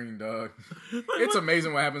 Draymond Green, dog. It's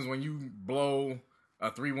amazing what happens when you blow a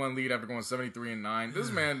 3-1 lead after going 73-9. This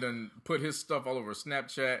man done put his stuff all over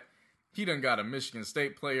Snapchat. He done got a Michigan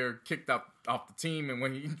State player kicked off the team, and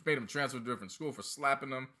when he made him transfer to a different school for slapping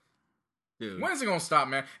him. Dude. When is it going to stop,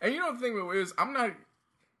 man? And you know the thing is,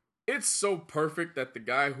 it's so perfect that the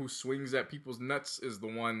guy who swings at people's nuts is the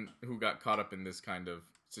one who got caught up in this kind of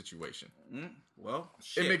situation. Well,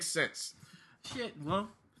 shit. It makes sense. Shit, well,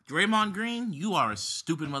 Draymond Green, you are a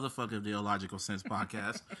stupid motherfucker of the iLLogical Sense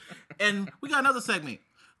podcast. And we got another segment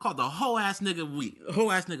called the Hoe Ass Nigga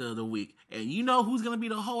of the Week. And you know who's going to be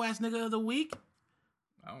the Hoe Ass Nigga of the Week?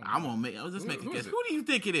 I'll just make a guess. Who do you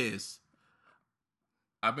think it is?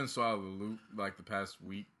 I've been so out of the loop like the past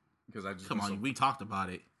week because I just we talked about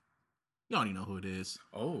it. You don't even know who it is.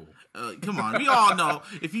 Oh, come on, we all know.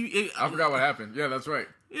 I forgot what happened. Yeah, that's right.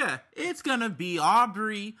 Yeah, it's gonna be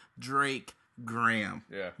Aubrey Drake Graham.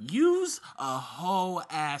 Yeah. Use a hoe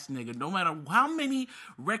ass nigga. No matter how many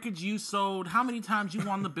records you sold, how many times you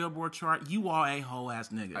won the Billboard chart, you are a hoe ass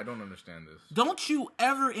nigga. I don't understand this. Don't you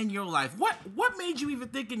ever in your life, what made you even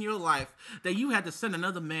think in your life that you had to send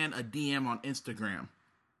another man a DM on Instagram?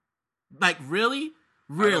 Like, really?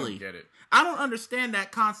 Really? I don't get it. I don't understand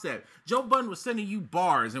that concept. Joe Budden was sending you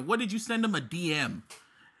bars, and what did you send him? A DM.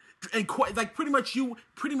 And like pretty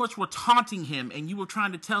much were taunting him, and you were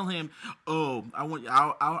trying to tell him, "Oh, I want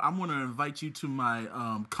to invite you to my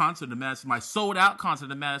concert at my sold out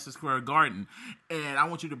concert at Madison Square Garden, and I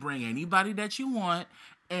want you to bring anybody that you want,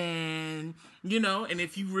 and and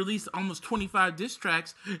if you release almost 25 diss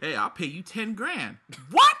tracks, hey, I'll pay you $10,000."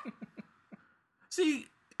 What? See,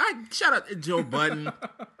 I shout out to Joe Budden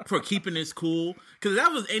for keeping this cool. Because if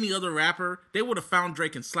that was any other rapper, they would have found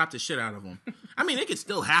Drake and slapped the shit out of him. I mean, it could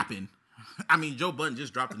still happen. I mean, Joe Budden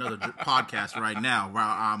just dropped another podcast right now while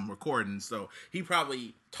I'm recording. So he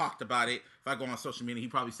probably talked about it. If I go on social media, he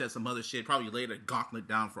probably said some other shit. Probably laid a gauntlet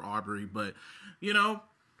down for Aubrey. But,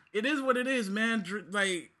 it is what it is, man.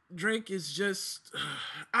 Drake is just,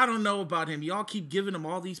 I don't know about him. Y'all keep giving him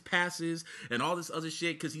all these passes and all this other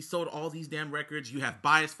shit because he sold all these damn records. You have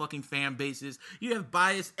biased fucking fan bases. You have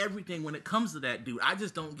biased everything when it comes to that dude. I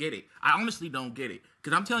just don't get it. I honestly don't get it.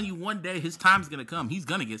 Because I'm telling you, one day his time's going to come. He's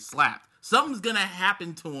going to get slapped. Something's going to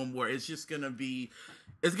happen to him where it's just going to be,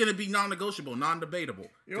 non-negotiable, non-debatable.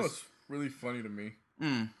 You know what's really funny to me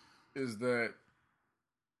is that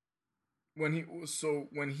now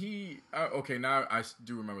I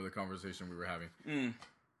do remember the conversation we were having.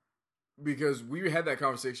 Because we had that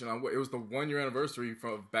conversation on it was the 1 year anniversary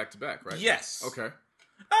from Back to Back, right? Yes. Okay.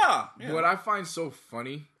 Yeah. What I find so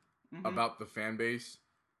funny about the fan base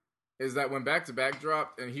is that when Back to Back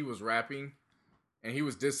dropped and he was rapping and he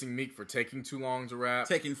was dissing Meek for taking too long to rap,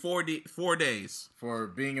 taking 4 days, for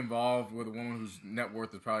being involved with a woman whose net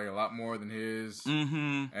worth is probably a lot more than his,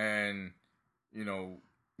 and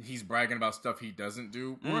he's bragging about stuff he doesn't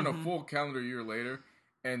do. We're in a full calendar year later,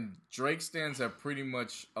 and Drake stans have pretty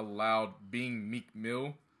much allowed being Meek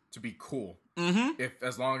Mill to be cool.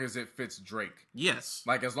 As long as it fits Drake. Yes.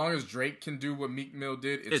 Like, as long as Drake can do what Meek Mill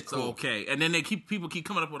did, it's cool. Okay. And then people keep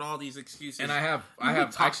coming up with all these excuses. And I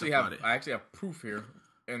actually have proof here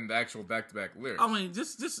in the actual back-to-back lyrics. I mean,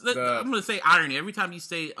 I'm going to say irony. Every time you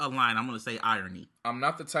say a line, I'm going to say irony. I'm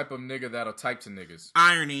not the type of nigga that'll type to niggas.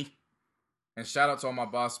 Irony. And shout out to all my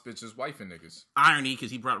boss bitches, wife and niggas. Irony,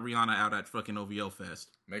 because he brought Rihanna out at fucking OVO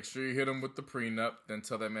Fest. Make sure you hit him with the prenup, then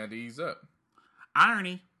tell that man to ease up.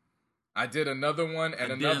 Irony. I did another one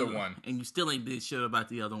and another one. And you still ain't did shit about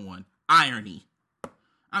the other one. Irony.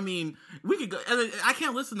 I mean, we could go. I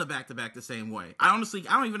can't listen to Back to Back the same way. I don't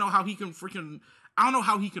even know how he can I don't know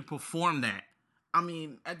how he could perform that. I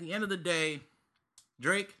mean, at the end of the day,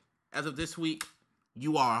 Drake, as of this week,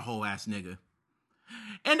 You are a whole ass nigga.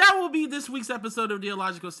 And that will be this week's episode of the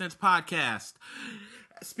iLLogical Sense podcast.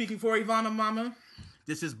 Speaking for Ivana Mama,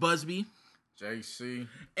 this is Busby. JC.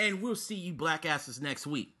 And we'll see you black asses next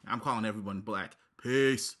week. I'm calling everyone black.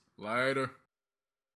 Peace. Later.